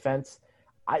his defense,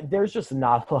 there's just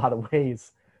not a lot of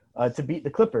ways to beat the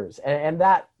Clippers. And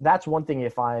that's one thing,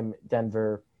 if I'm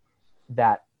Denver,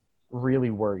 that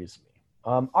really worries me.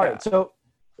 All right, so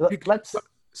let's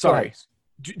 – Sorry.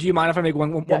 Do you mind if I make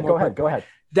one more? Go ahead.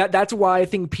 That's why I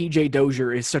think PJ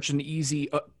Dozier is such an easy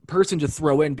person to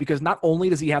throw in, because not only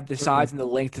does he have the size and the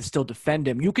length to still defend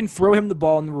him, you can throw him the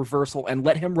ball in the reversal and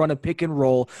let him run a pick and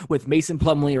roll with Mason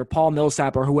Plumlee or Paul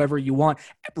Millsap or whoever you want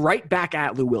right back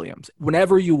at Lou Williams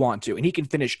whenever you want to. And he can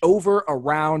finish over,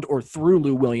 around, or through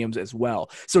Lou Williams as well.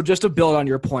 So just to build on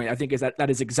your point, I think that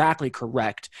is exactly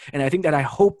correct. And I think that I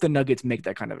hope the Nuggets make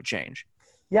that kind of a change.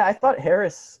 Yeah, I thought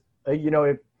Harris,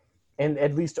 and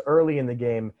at least early in the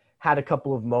game, had a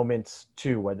couple of moments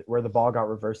too where the ball got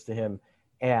reversed to him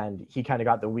and he kind of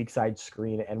got the weak side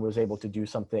screen and was able to do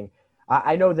something.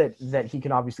 I know that he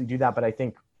can obviously do that, but I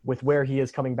think with where he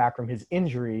is coming back from his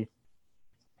injury,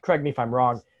 correct me if I'm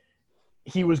wrong,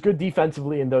 he was good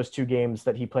defensively in those 2 games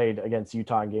that he played against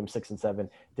Utah in game 6 and 7,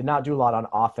 did not do a lot on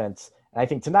offense. And I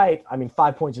think tonight,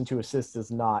 5 points and 2 assists is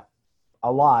not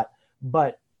a lot,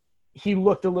 but he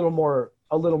looked a little more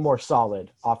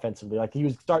solid offensively. Like he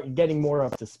was getting more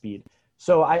up to speed.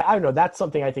 So I don't know. That's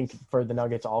something I think for the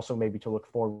Nuggets also maybe to look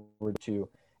forward to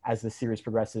as the series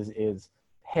progresses is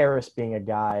Harris being a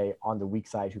guy on the weak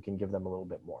side who can give them a little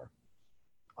bit more.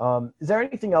 Is there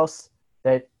anything else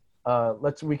that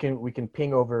we can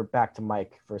ping over back to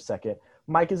Mike for a second?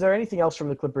 Mike, is there anything else from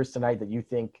the Clippers tonight that you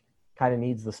think kind of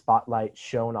needs the spotlight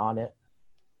shown on it?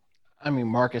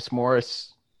 Marcus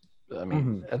Morris,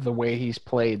 the way he's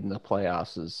played in the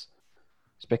playoffs is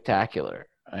spectacular.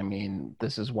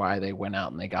 This is why they went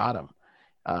out and they got him.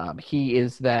 He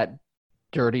is that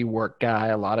dirty work guy.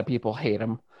 A lot of people hate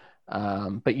him,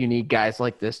 but you need guys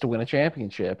like this to win a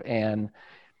championship. And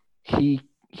he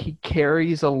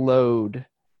carries a load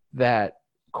that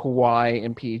Kawhi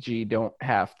and PG don't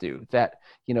have to. That,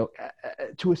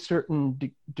 to a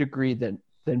certain degree than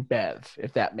Bev,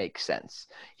 if that makes sense.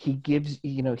 He gives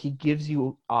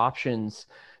you options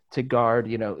to guard,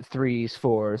 3s,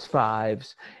 4s,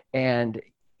 5s, and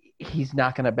he's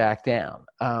not going to back down.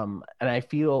 And I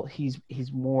feel he's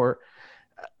more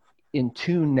in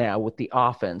tune now with the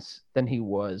offense than he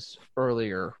was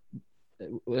earlier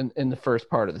in the first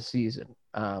part of the season.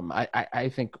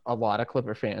 I think a lot of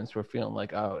Clipper fans were feeling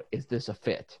like, oh, is this a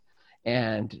fit?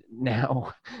 And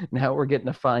now we're getting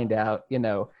to find out,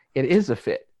 it is a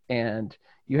fit. And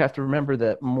you have to remember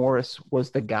that Morris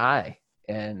was the guy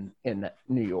in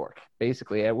New York.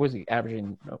 Basically, was he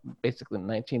averaging basically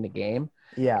 19 a game?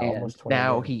 Yeah, and almost 20.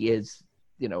 Now he is,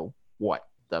 the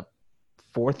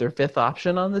 4th or 5th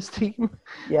option on this team?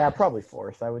 Yeah, probably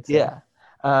 4th, I would say. Yeah.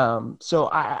 So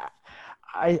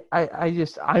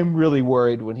I'm really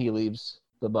worried when he leaves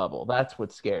the bubble. That's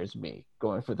what scares me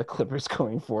going for the Clippers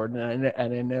going forward. And I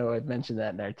know I've mentioned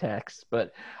that in our text,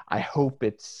 but I hope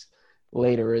it's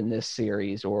later in this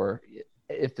series or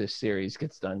if this series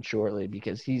gets done shortly,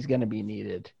 because he's going to be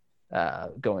needed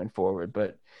going forward.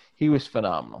 But he was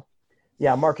phenomenal.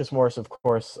 Yeah, Marcus Morris, of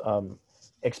course,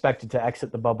 expected to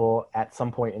exit the bubble at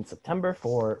some point in September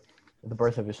for the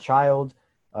birth of his child.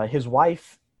 His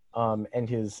wife and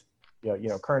his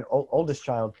current oldest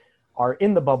child are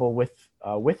in the bubble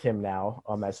with him now,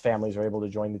 as families are able to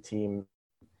join the team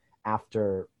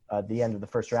after the end of the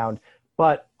first round.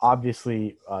 But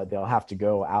obviously, they'll have to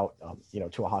go out,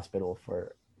 to a hospital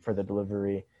for the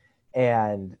delivery,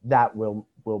 and that will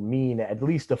mean at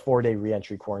least a 4-day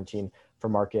reentry quarantine for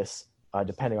Marcus,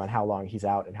 depending on how long he's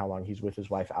out and how long he's with his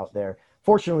wife out there.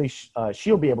 Fortunately,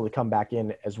 she'll be able to come back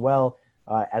in as well,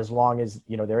 as long as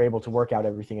they're able to work out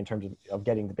everything in terms of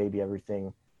getting the baby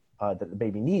everything that the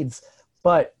baby needs.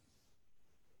 But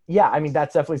yeah,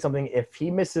 that's definitely something. If he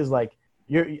misses,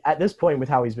 you're at this point with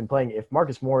how he's been playing, if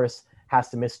Marcus Morris has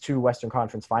to miss 2 Western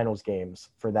Conference Finals games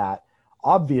for that,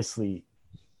 obviously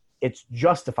it's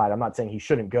justified. I'm not saying he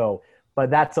shouldn't go, but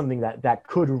that's something that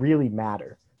could really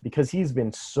matter because he's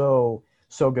been so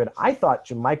good. I thought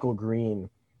JaMychal Green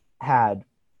had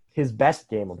his best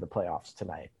game of the playoffs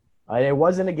tonight. It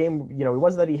wasn't a game, it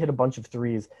wasn't that he hit a bunch of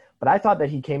threes, but I thought that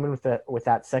he came in with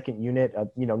that second unit,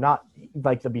 not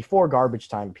like the before garbage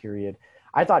time period.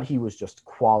 I thought he was just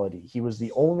quality. He was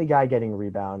the only guy getting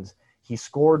rebounds. He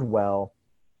scored well.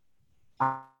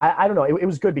 I don't know. It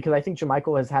was good because I think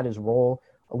JaMychal has had his role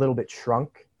a little bit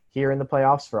shrunk here in the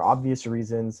playoffs for obvious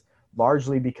reasons,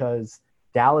 largely because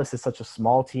Dallas is such a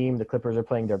small team. The Clippers are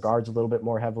playing their guards a little bit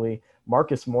more heavily.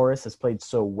 Marcus Morris has played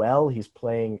so well. He's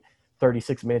playing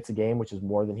 36 minutes a game, which is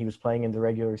more than he was playing in the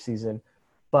regular season.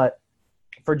 But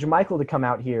for JaMychal to come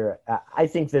out here, I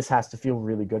think this has to feel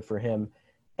really good for him.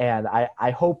 And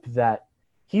I hope that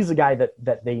he's a guy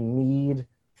that they need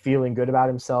feeling good about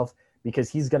himself because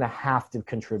he's going to have to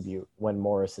contribute when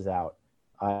Morris is out.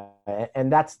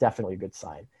 And that's definitely a good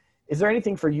sign. Is there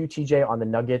anything for you, TJ, on the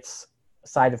Nuggets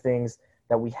side of things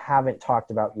that we haven't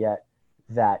talked about yet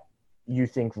that you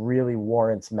think really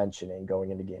warrants mentioning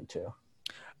going into game 2?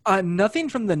 Nothing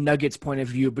from the Nuggets point of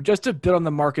view, but just a bit on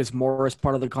the Marcus Morris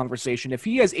part of the conversation. If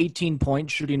he has 18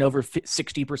 points shooting over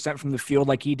 60% from the field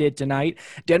like he did tonight,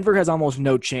 Denver has almost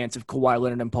no chance if Kawhi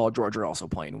Leonard and Paul George are also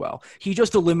playing well. He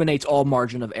just eliminates all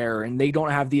margin of error, and they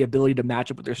don't have the ability to match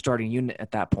up with their starting unit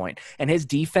at that point. And his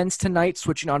defense tonight,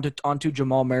 switching onto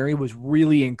Jamal Murray, was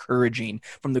really encouraging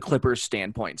from the Clippers'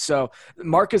 standpoint. So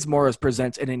Marcus Morris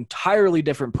presents an entirely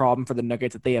different problem for the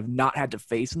Nuggets that they have not had to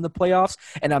face in the playoffs,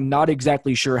 and I'm not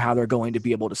exactly sure how they're going to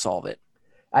be able to solve it.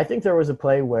 I think there was a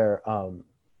play where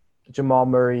Jamal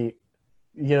Murray,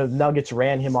 the Nuggets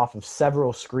ran him off of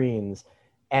several screens,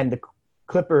 and the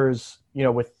Clippers,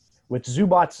 with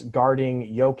Zubac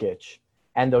guarding Jokic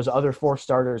and those other 4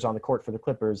 starters on the court for the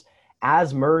Clippers,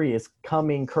 as Murray is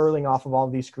curling off of all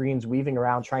of these screens, weaving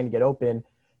around, trying to get open,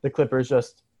 the Clippers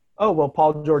just,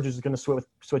 Paul George is going to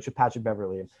switch with Patrick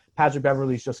Beverley, and Patrick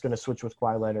Beverley is just going to switch with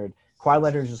Kawhi Leonard. Kawhi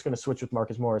Leonard is just going to switch with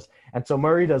Marcus Morris. And so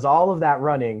Murray does all of that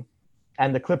running,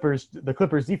 and the Clippers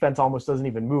defense almost doesn't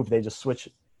even move. They just switch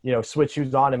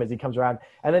who's on him as he comes around.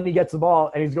 And then he gets the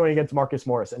ball, and he's going against Marcus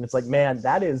Morris. And it's like, man,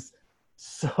 that is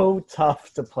so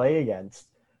tough to play against.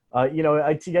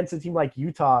 Against a team like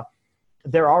Utah,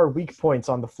 there are weak points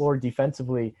on the floor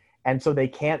defensively, and so they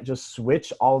can't just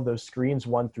switch all of those screens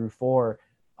 1 through 4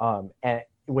 and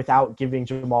without giving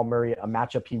Jamal Murray a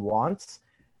matchup he wants.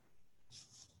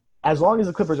 As long as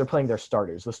the Clippers are playing their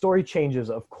starters, the story changes,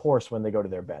 of course, when they go to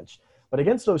their bench. But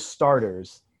against those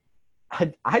starters,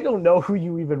 I don't know who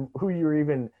you're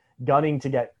even gunning to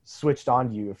get switched on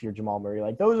to you if you're Jamal Murray.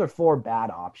 Like, those are 4 bad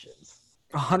options.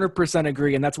 100%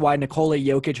 agree, and that's why Nikola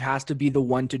Jokic has to be the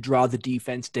one to draw the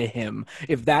defense to him.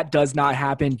 If that does not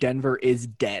happen, Denver is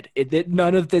dead.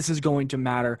 None of this is going to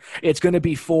matter. It's going to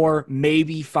be 4,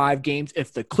 maybe 5 games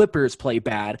if the Clippers play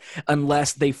bad,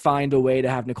 unless they find a way to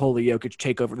have Nikola Jokic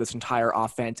take over this entire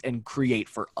offense and create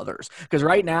for others. Because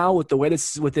right now, with the way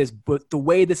this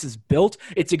is built,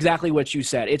 it's exactly what you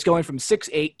said. It's going from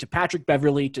 6'8" to Patrick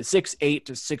Beverley to 6'8"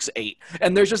 to 6'8",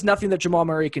 and there's just nothing that Jamal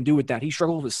Murray can do with that. He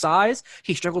struggles with size.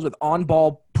 He struggles with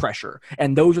on-ball pressure,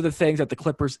 and those are the things that the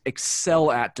Clippers excel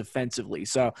at defensively.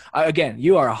 So, again,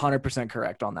 you are 100%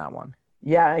 correct on that one.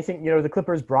 Yeah, I think, the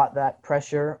Clippers brought that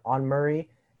pressure on Murray,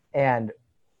 and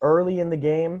early in the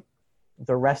game,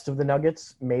 the rest of the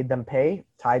Nuggets made them pay,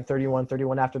 tied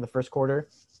 31-31 after the first quarter.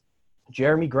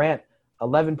 Jeremy Grant,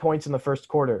 11 points in the first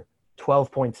quarter,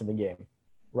 12 points in the game,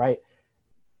 right?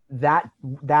 That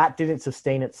didn't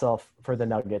sustain itself for the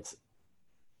Nuggets.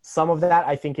 Some of that,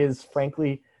 I think, is,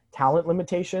 frankly, talent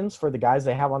limitations for the guys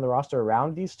they have on the roster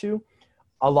around these two.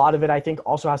 A lot of it, I think,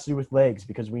 also has to do with legs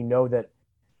because we know that,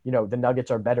 the Nuggets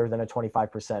are better than a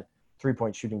 25%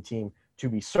 three-point shooting team, to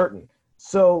be certain.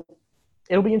 So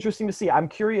it'll be interesting to see. I'm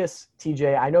curious,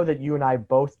 TJ, I know that you and I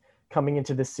both, coming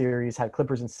into this series, had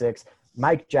Clippers in 6.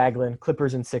 Mike Jaglin,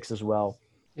 Clippers in 6 as well.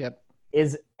 Yep.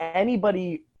 Is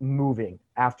anybody moving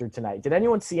after tonight? Did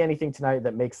anyone see anything tonight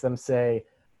that makes them say,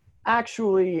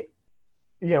 actually,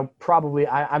 probably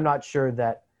I'm not sure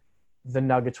that the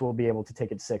Nuggets will be able to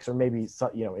take it 6, or maybe,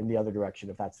 in the other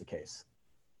direction if that's the case?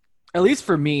 At least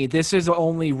for me, this is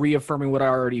only reaffirming what I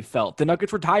already felt. The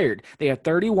Nuggets were tired. They had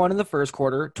 31 in the first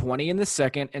quarter, 20 in the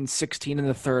second, and 16 in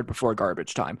the third before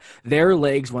garbage time. Their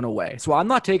legs went away. So I'm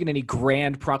not taking any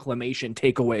grand proclamation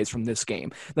takeaways from this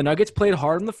game. The Nuggets played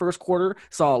hard in the first quarter,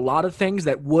 saw a lot of things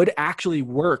that would actually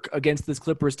work against this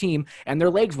Clippers team, and their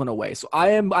legs went away. So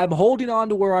I'm holding on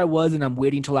to where I was, and I'm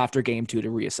waiting till after game 2 to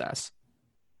reassess.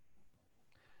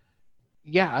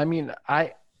 Yeah, I mean,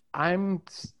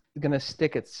 going to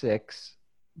stick at 6,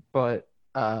 but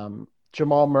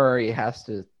Jamal Murray has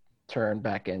to turn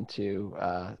back into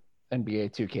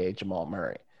NBA 2K Jamal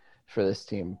Murray for this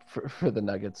team, for the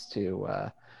Nuggets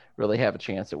to really have a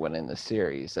chance at winning this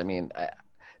series. I mean,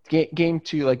 game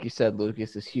 2, like you said,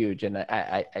 Lucas, is huge, and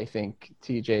I think,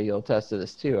 TJ, you'll attest to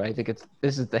this too. I think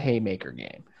this is the haymaker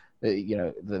game.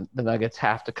 The Nuggets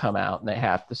have to come out and they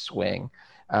have to swing,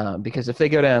 because if they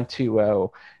go down 2-0,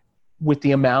 with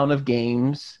the amount of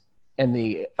games and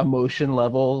the emotion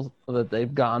level that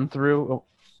they've gone through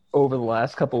over the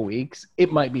last couple of weeks,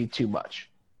 it might be too much.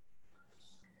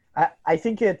 I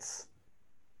think it's,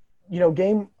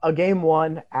 game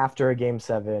 1 after a game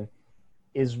 7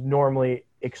 is normally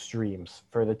extremes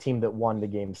for the team that won the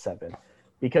game 7,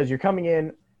 because you're coming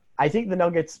in. I think the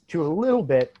Nuggets, to a little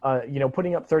bit,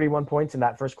 putting up 31 points in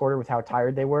that first quarter with how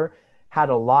tired they were, had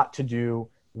a lot to do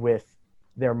with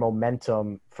their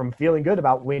momentum from feeling good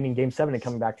about winning game 7 and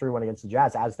coming back 3-1 against the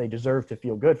Jazz, as they deserve to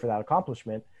feel good for that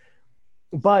accomplishment.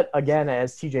 But again,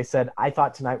 as TJ said, I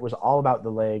thought tonight was all about the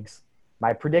legs.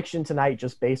 My prediction tonight,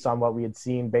 just based on what we had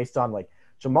seen, based on like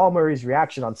Jamal Murray's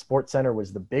reaction on SportsCenter,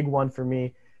 was the big one for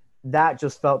me. That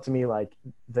just felt to me like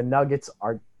the Nuggets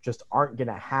aren't going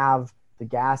to have the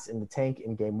gas in the tank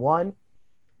in game 1.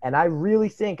 And I really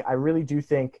do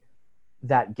think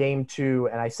that game 2,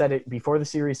 and I said it before the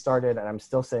series started, and I'm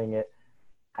still saying it,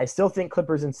 I still think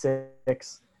Clippers in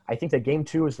 6. I think that game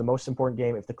 2 is the most important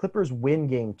game. If the Clippers win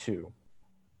game 2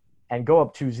 and go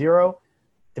up 2-0,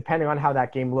 depending on how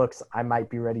that game looks, I might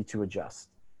be ready to adjust.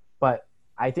 But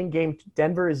I think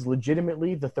Denver is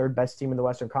legitimately the 3rd best team in the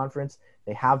Western Conference.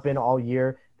 They have been all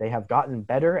year. They have gotten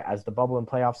better as the bubble and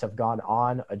playoffs have gone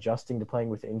on, adjusting to playing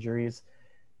with injuries.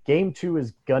 Game 2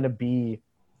 is going to be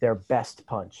their best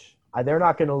punch. They're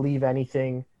not going to leave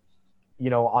anything,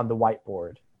 on the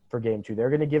whiteboard for game 2. They're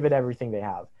going to give it everything they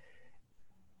have.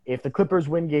 If the Clippers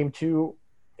win game 2,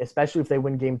 especially if they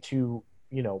win game 2,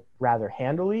 rather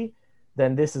handily,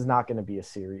 then this is not going to be a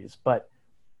series. But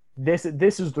this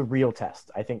is the real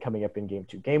test, I think, coming up in game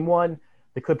 2. Game 1,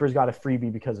 the Clippers got a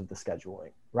freebie because of the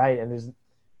scheduling, right? And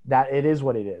it is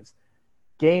what it is.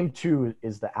 Game 2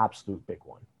 is the absolute big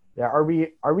one. Are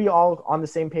we all on the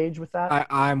same page with that?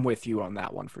 I'm with you on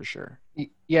that one for sure.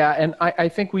 Yeah, and I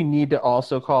think we need to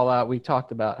also call out, we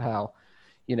talked about how,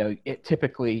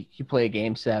 typically you play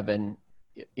game 7,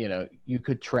 you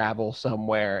could travel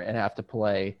somewhere and have to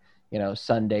play,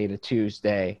 Sunday to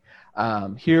Tuesday.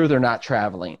 Here they're not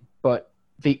traveling, but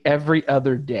the every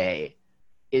other day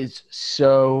is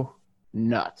so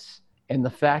nuts. And the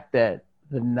fact that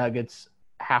the Nuggets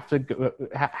have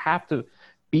to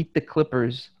beat the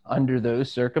Clippers under those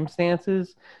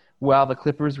circumstances, while the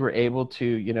Clippers were able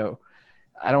to,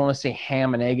 I don't want to say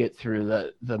ham and egg it through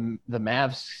the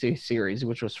Mavs series,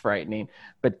 which was frightening,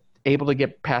 but able to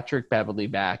get Patrick Beverley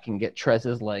back and get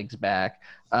Trez's legs back.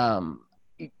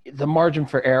 The margin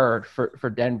for error for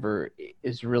Denver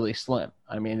is really slim.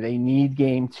 I mean, they need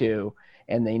game 2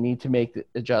 and they need to make the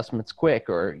adjustments quick,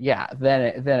 or then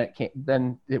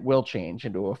it will change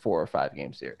into a 4 or 5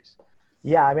 game series.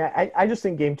 Yeah, I mean, I just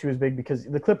think game 2 is big because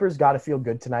the Clippers got to feel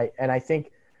good tonight, and I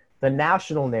think the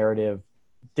national narrative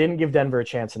didn't give Denver a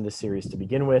chance in this series to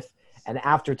begin with. And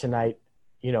after tonight,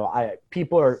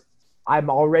 I'm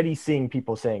already seeing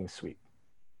people saying sweep,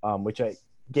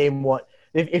 game 1.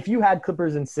 If you had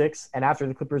Clippers in 6 and after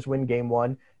the Clippers win game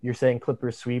 1, you're saying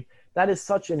Clippers sweep, that is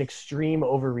such an extreme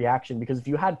overreaction, because if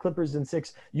you had Clippers in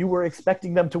 6, you were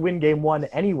expecting them to win game 1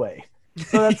 anyway.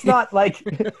 So that's not like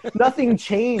nothing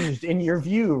changed in your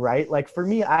view, right? Like for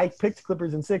me, I picked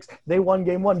Clippers in 6. They won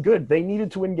game 1. Good. They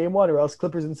needed to win game 1 or else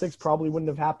Clippers in 6 probably wouldn't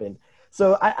have happened.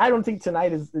 So I don't think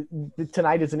tonight is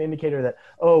an indicator that,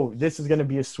 this is going to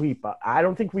be a sweep. I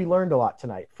don't think we learned a lot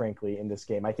tonight, frankly, in this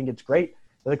game. I think it's great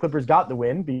that the Clippers got the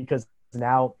win, because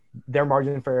now their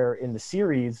margin for error in the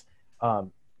series,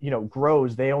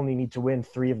 grows. They only need to win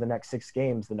 3 of the next 6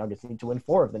 games. The Nuggets need to win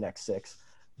 4 of the next 6.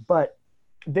 But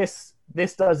this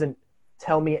doesn't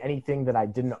tell me anything that I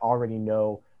didn't already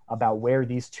know about where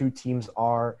these two teams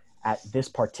are at this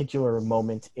particular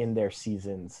moment in their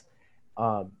seasons.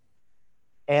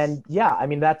 And yeah, I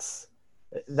mean, that's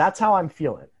how I'm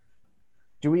feeling.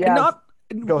 Do we have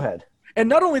 – go ahead. And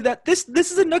not only that, this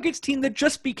is a Nuggets team that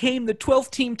just became the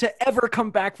 12th team to ever come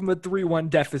back from a 3-1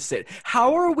 deficit.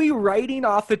 How are we writing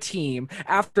off a team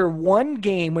after one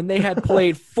game when they had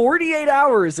played 48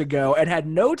 hours ago and had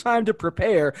no time to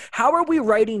prepare? How are we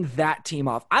writing that team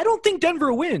off? I don't think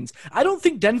Denver wins. I don't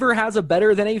think Denver has a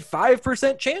better than a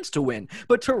 5% chance to win.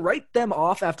 But to write them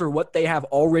off after what they have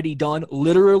already done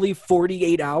literally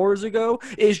 48 hours ago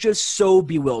is just so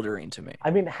bewildering to me.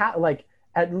 I mean,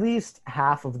 at least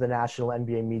half of the national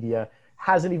NBA media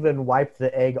hasn't even wiped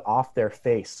the egg off their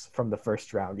face from the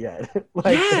first round yet.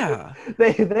 Yeah.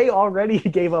 They already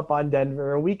gave up on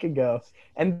Denver a week ago,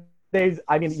 and I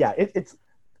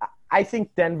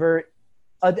think Denver.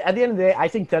 At the end of the day, I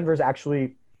think Denver's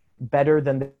actually better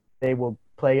than they will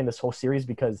play in this whole series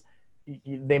because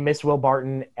they missed Will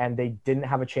Barton and they didn't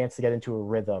have a chance to get into a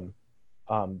rhythm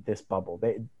this bubble.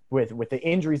 With the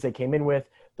injuries they came in with,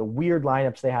 the weird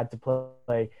lineups they had to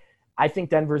play, I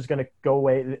think Denver's going to go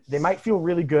away. They might feel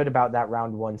really good about that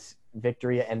round one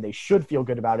victory, and they should feel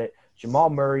good about it.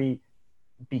 Jamal Murray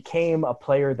became a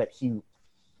player that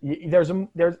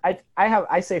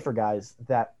I say for guys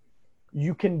that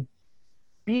you can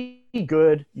be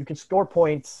good, you can score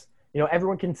points,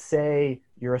 everyone can say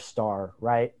you're a star,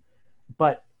 right?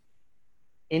 But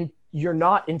you're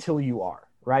not until you are,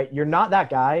 right? You're not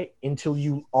that guy until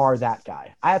you are that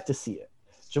guy. I have to see it.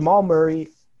 Jamal Murray,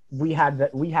 we had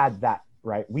that,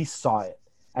 right? We saw it.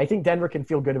 I think Denver can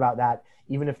feel good about that,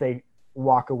 even if they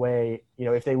walk away,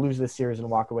 if they lose this series and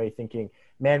walk away thinking,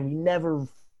 man, we never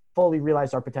fully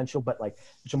realized our potential. But like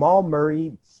Jamal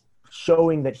Murray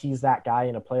showing that he's that guy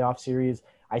in a playoff series,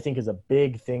 I think is a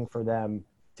big thing for them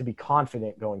to be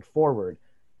confident going forward.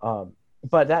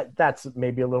 But that's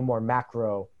maybe a little more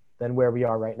macro than where we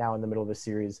are right now in the middle of the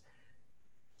series.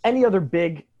 Any other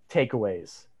big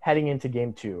takeaways heading into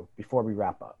game 2 before we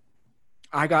wrap up?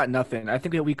 I got nothing. I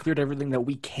think that we cleared everything that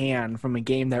we can from a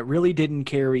game that really didn't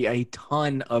carry a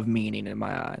ton of meaning in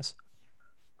my eyes.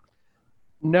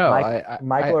 No,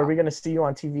 Michael, are we going to see you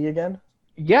on TV again?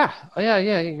 Yeah.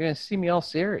 You're going to see me all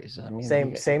series. I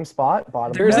mean, same spot,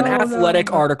 bottom. There's an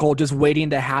Athletic article just waiting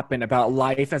to happen about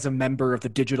life as a member of the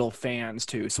digital fans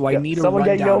too. So I need a rundown.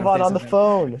 Someone get Jovan on the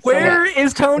phone. Where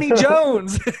is Tony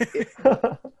Jones?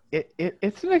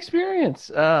 It's an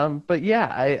experience. But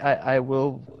yeah, I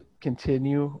will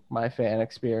continue my fan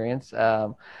experience.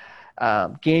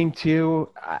 Game 2,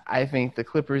 I think the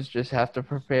Clippers just have to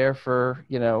prepare for,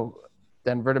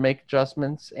 Denver to make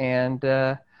adjustments and,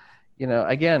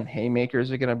 again,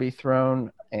 haymakers are going to be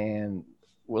thrown, and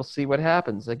we'll see what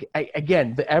happens.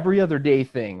 Again, the every other day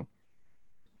thing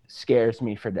scares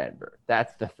me for Denver.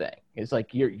 That's the thing. It's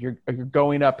like you're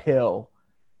going uphill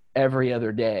every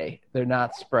other day. They're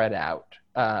not spread out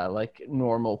like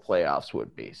normal playoffs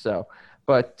would be. So,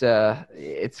 but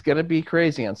it's going to be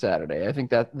crazy on Saturday. I think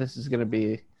that this is going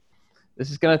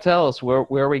to tell us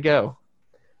where we go.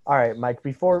 All right, Mike.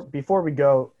 Before we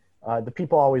go. The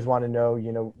people always want to know,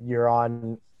 you're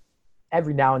on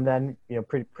every now and then,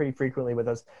 pretty frequently with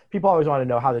us. People always want to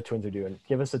know how the Twins are doing.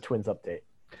 Give us a Twins update.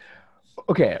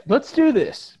 Okay, let's do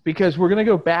this because we're going to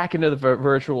go back into the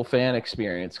virtual fan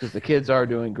experience because the kids are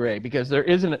doing great because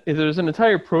there's an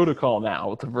entire protocol now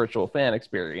with the virtual fan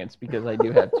experience because I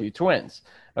do have 2 twins.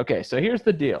 Okay, so here's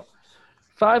the deal.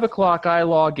 5 o'clock, I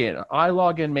log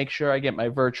in, make sure I get my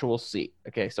virtual seat.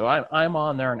 Okay, so I'm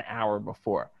on there an hour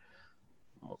before.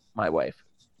 My wife,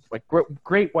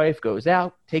 great wife, goes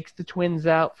out, takes the twins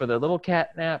out for their little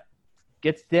cat nap,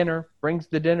 gets dinner, brings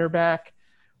the dinner back.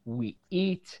 We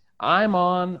eat. I'm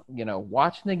on,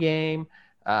 watching the game.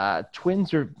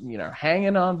 Twins are,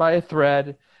 hanging on by a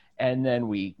thread. And then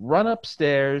we run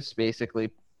upstairs, basically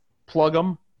plug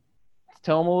them,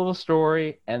 tell them a little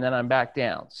story, and then I'm back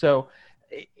down. So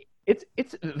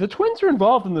it's the Twins are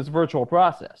involved in this virtual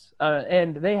process,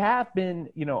 and they have been,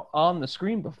 on the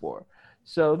screen before.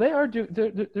 So they're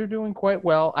doing quite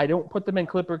well. I don't put them in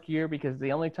Clipper gear because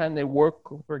the only time they wore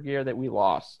Clipper gear that we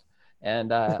lost,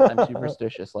 and I'm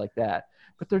superstitious like that.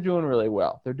 But they're doing really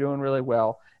well.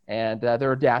 And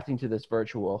they're adapting to this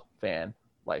virtual fan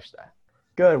lifestyle.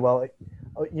 Good. Well,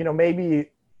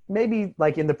 maybe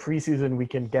like in the preseason we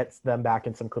can get them back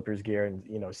in some Clippers gear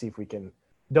and see if we can.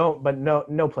 No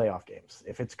playoff games.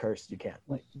 If it's cursed, you can't.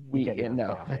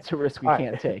 That's a risk we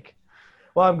can't take.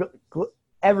 Well,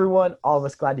 everyone, all of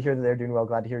us, glad to hear that they're doing well.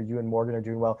 Glad to hear you and Morgan are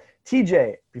doing well.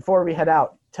 TJ, before we head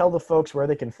out, tell the folks where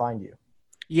they can find you.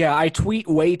 Yeah, I tweet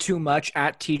way too much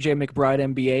at TJ McBride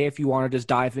NBA if you want to just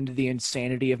dive into the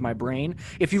insanity of my brain.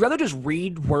 If you'd rather just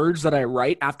read words that I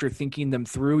write after thinking them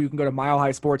through, you can go to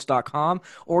milehighsports.com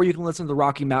or you can listen to the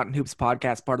Rocky Mountain Hoops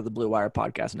podcast, part of the Blue Wire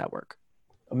Podcast Network.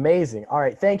 Amazing. All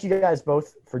right. Thank you guys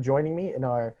both for joining me in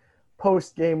our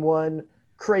post-game 1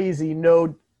 crazy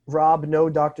no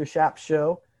Dr. Shapp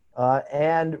show.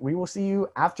 And we will see you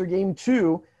after game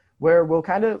 2 where we'll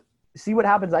kind of see what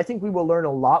happens. I think we will learn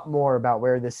a lot more about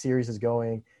where this series is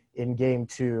going in game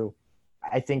 2.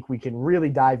 I think we can really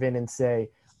dive in and say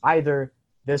either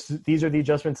these are the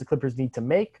adjustments the Clippers need to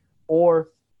make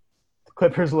or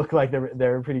Clippers look like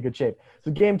they're in pretty good shape.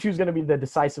 So game 2 is going to be the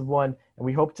decisive one, and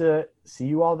we hope to see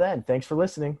you all then. Thanks for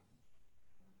listening.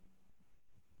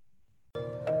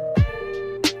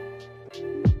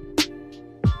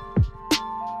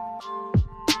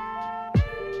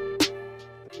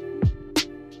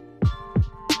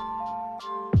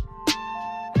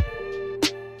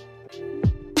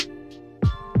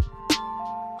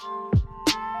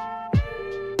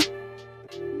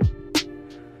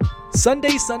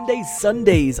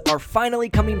 Sundays are finally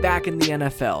coming back in the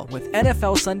NFL. With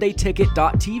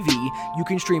NFLSundayTicket.tv, you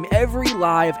can stream every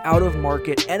live,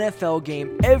 out-of-market NFL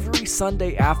game every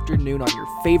Sunday afternoon on your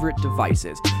favorite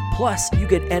devices. Plus, you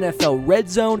get NFL Red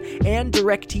Zone and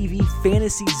DirecTV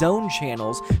Fantasy Zone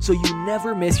channels, so you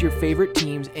never miss your favorite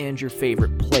teams and your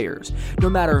favorite players. No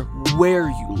matter where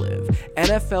you live,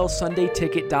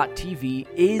 NFLSundayTicket.tv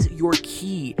is your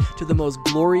key to the most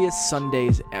glorious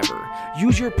Sundays ever.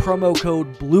 Use your promo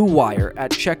code BLUEWIRE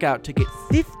at checkout to get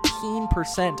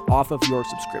 15% off of your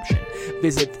subscription.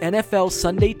 Visit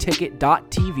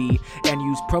NFLSundayTicket.tv and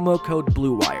use promo code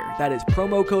BLUEWIRE. That is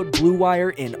promo code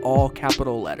BLUEWIRE in all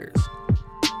capital letters.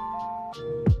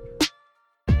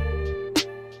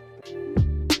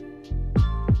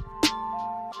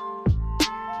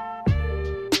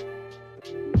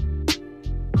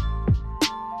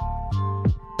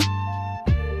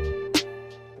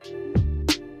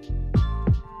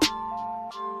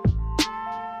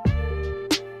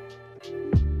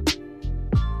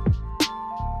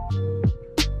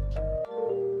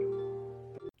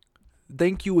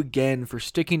 Thank you again for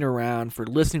sticking around, for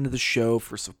listening to the show,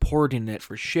 for supporting it,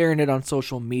 for sharing it on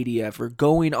social media, for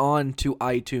going on to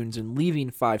iTunes and leaving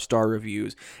 5-star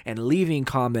reviews and leaving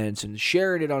comments and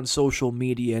sharing it on social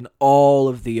media and all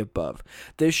of the above.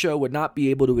 This show would not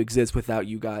be able to exist without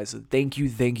you guys. So thank you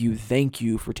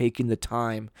for taking the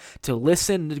time to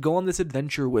listen and to go on this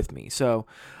adventure with me. So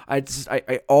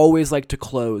I always like to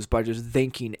close by just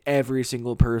thanking every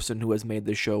single person who has made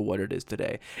this show what it is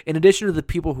today. In addition to the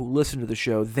people who listen to the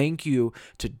show, thank you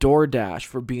to DoorDash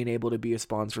for being able to be a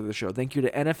sponsor of the show. Thank you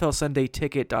to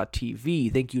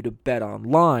NFLSundayTicket.tv. Thank you to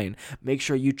BetOnline. Make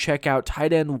sure you check out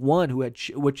Tight End 1,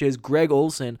 which is Greg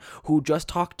Olson, who just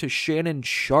talked to Shannon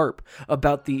Sharp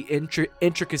about the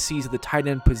intricacies of the tight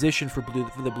end position for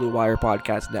the Blue Wire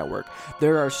Podcast Network.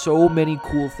 There are so many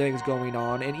cool things going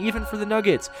on, and even for the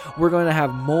Nuggets, we're going to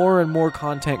have more and more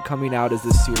content coming out as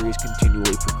this series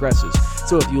continually progresses.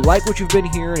 So if you like what you've been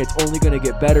hearing, it's only going to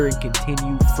get better and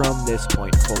continue from this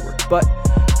point forward. But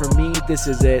for me, this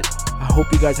is it. I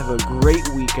hope you guys have a great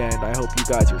weekend. I hope you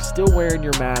guys are still wearing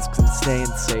your masks and staying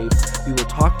safe. We will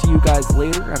talk to you guys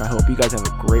later, and I hope you guys have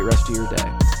a great rest of your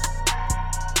day.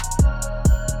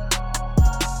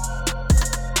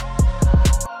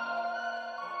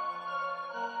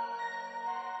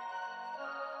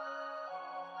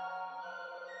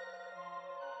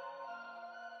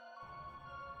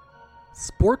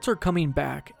 Sports are coming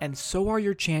back, and so are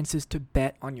your chances to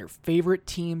bet on your favorite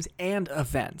teams and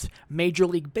events. Major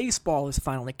League Baseball is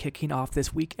finally kicking off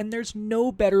this week, and there's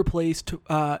no better place to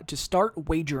start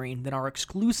wagering than our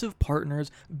exclusive partners,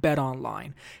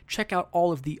 BetOnline. Check out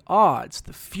all of the odds,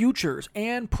 the futures,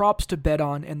 and props to bet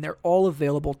on, and they're all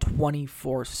available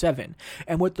 24/7.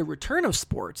 And with the return of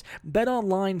sports,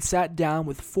 BetOnline sat down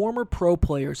with former pro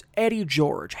players Eddie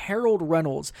George, Harold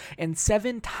Reynolds, and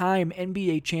 7-time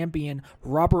NBA champion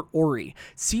Robert Horry.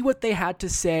 See what they had to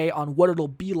say on what it'll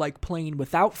be like playing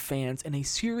without fans in a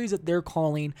series that they're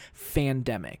calling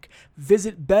Fandemic.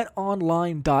 Visit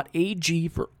betonline.ag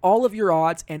for all of your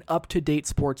odds and up-to-date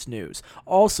sports news.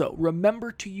 Also,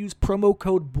 remember to use promo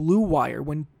code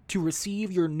BLUEWIRE to receive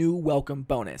your new welcome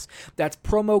bonus. That's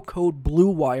promo code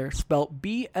BLUEWIRE, spelled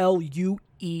BLUEWIRE.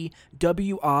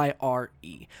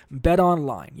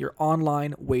 BetOnline, your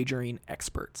online wagering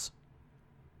experts.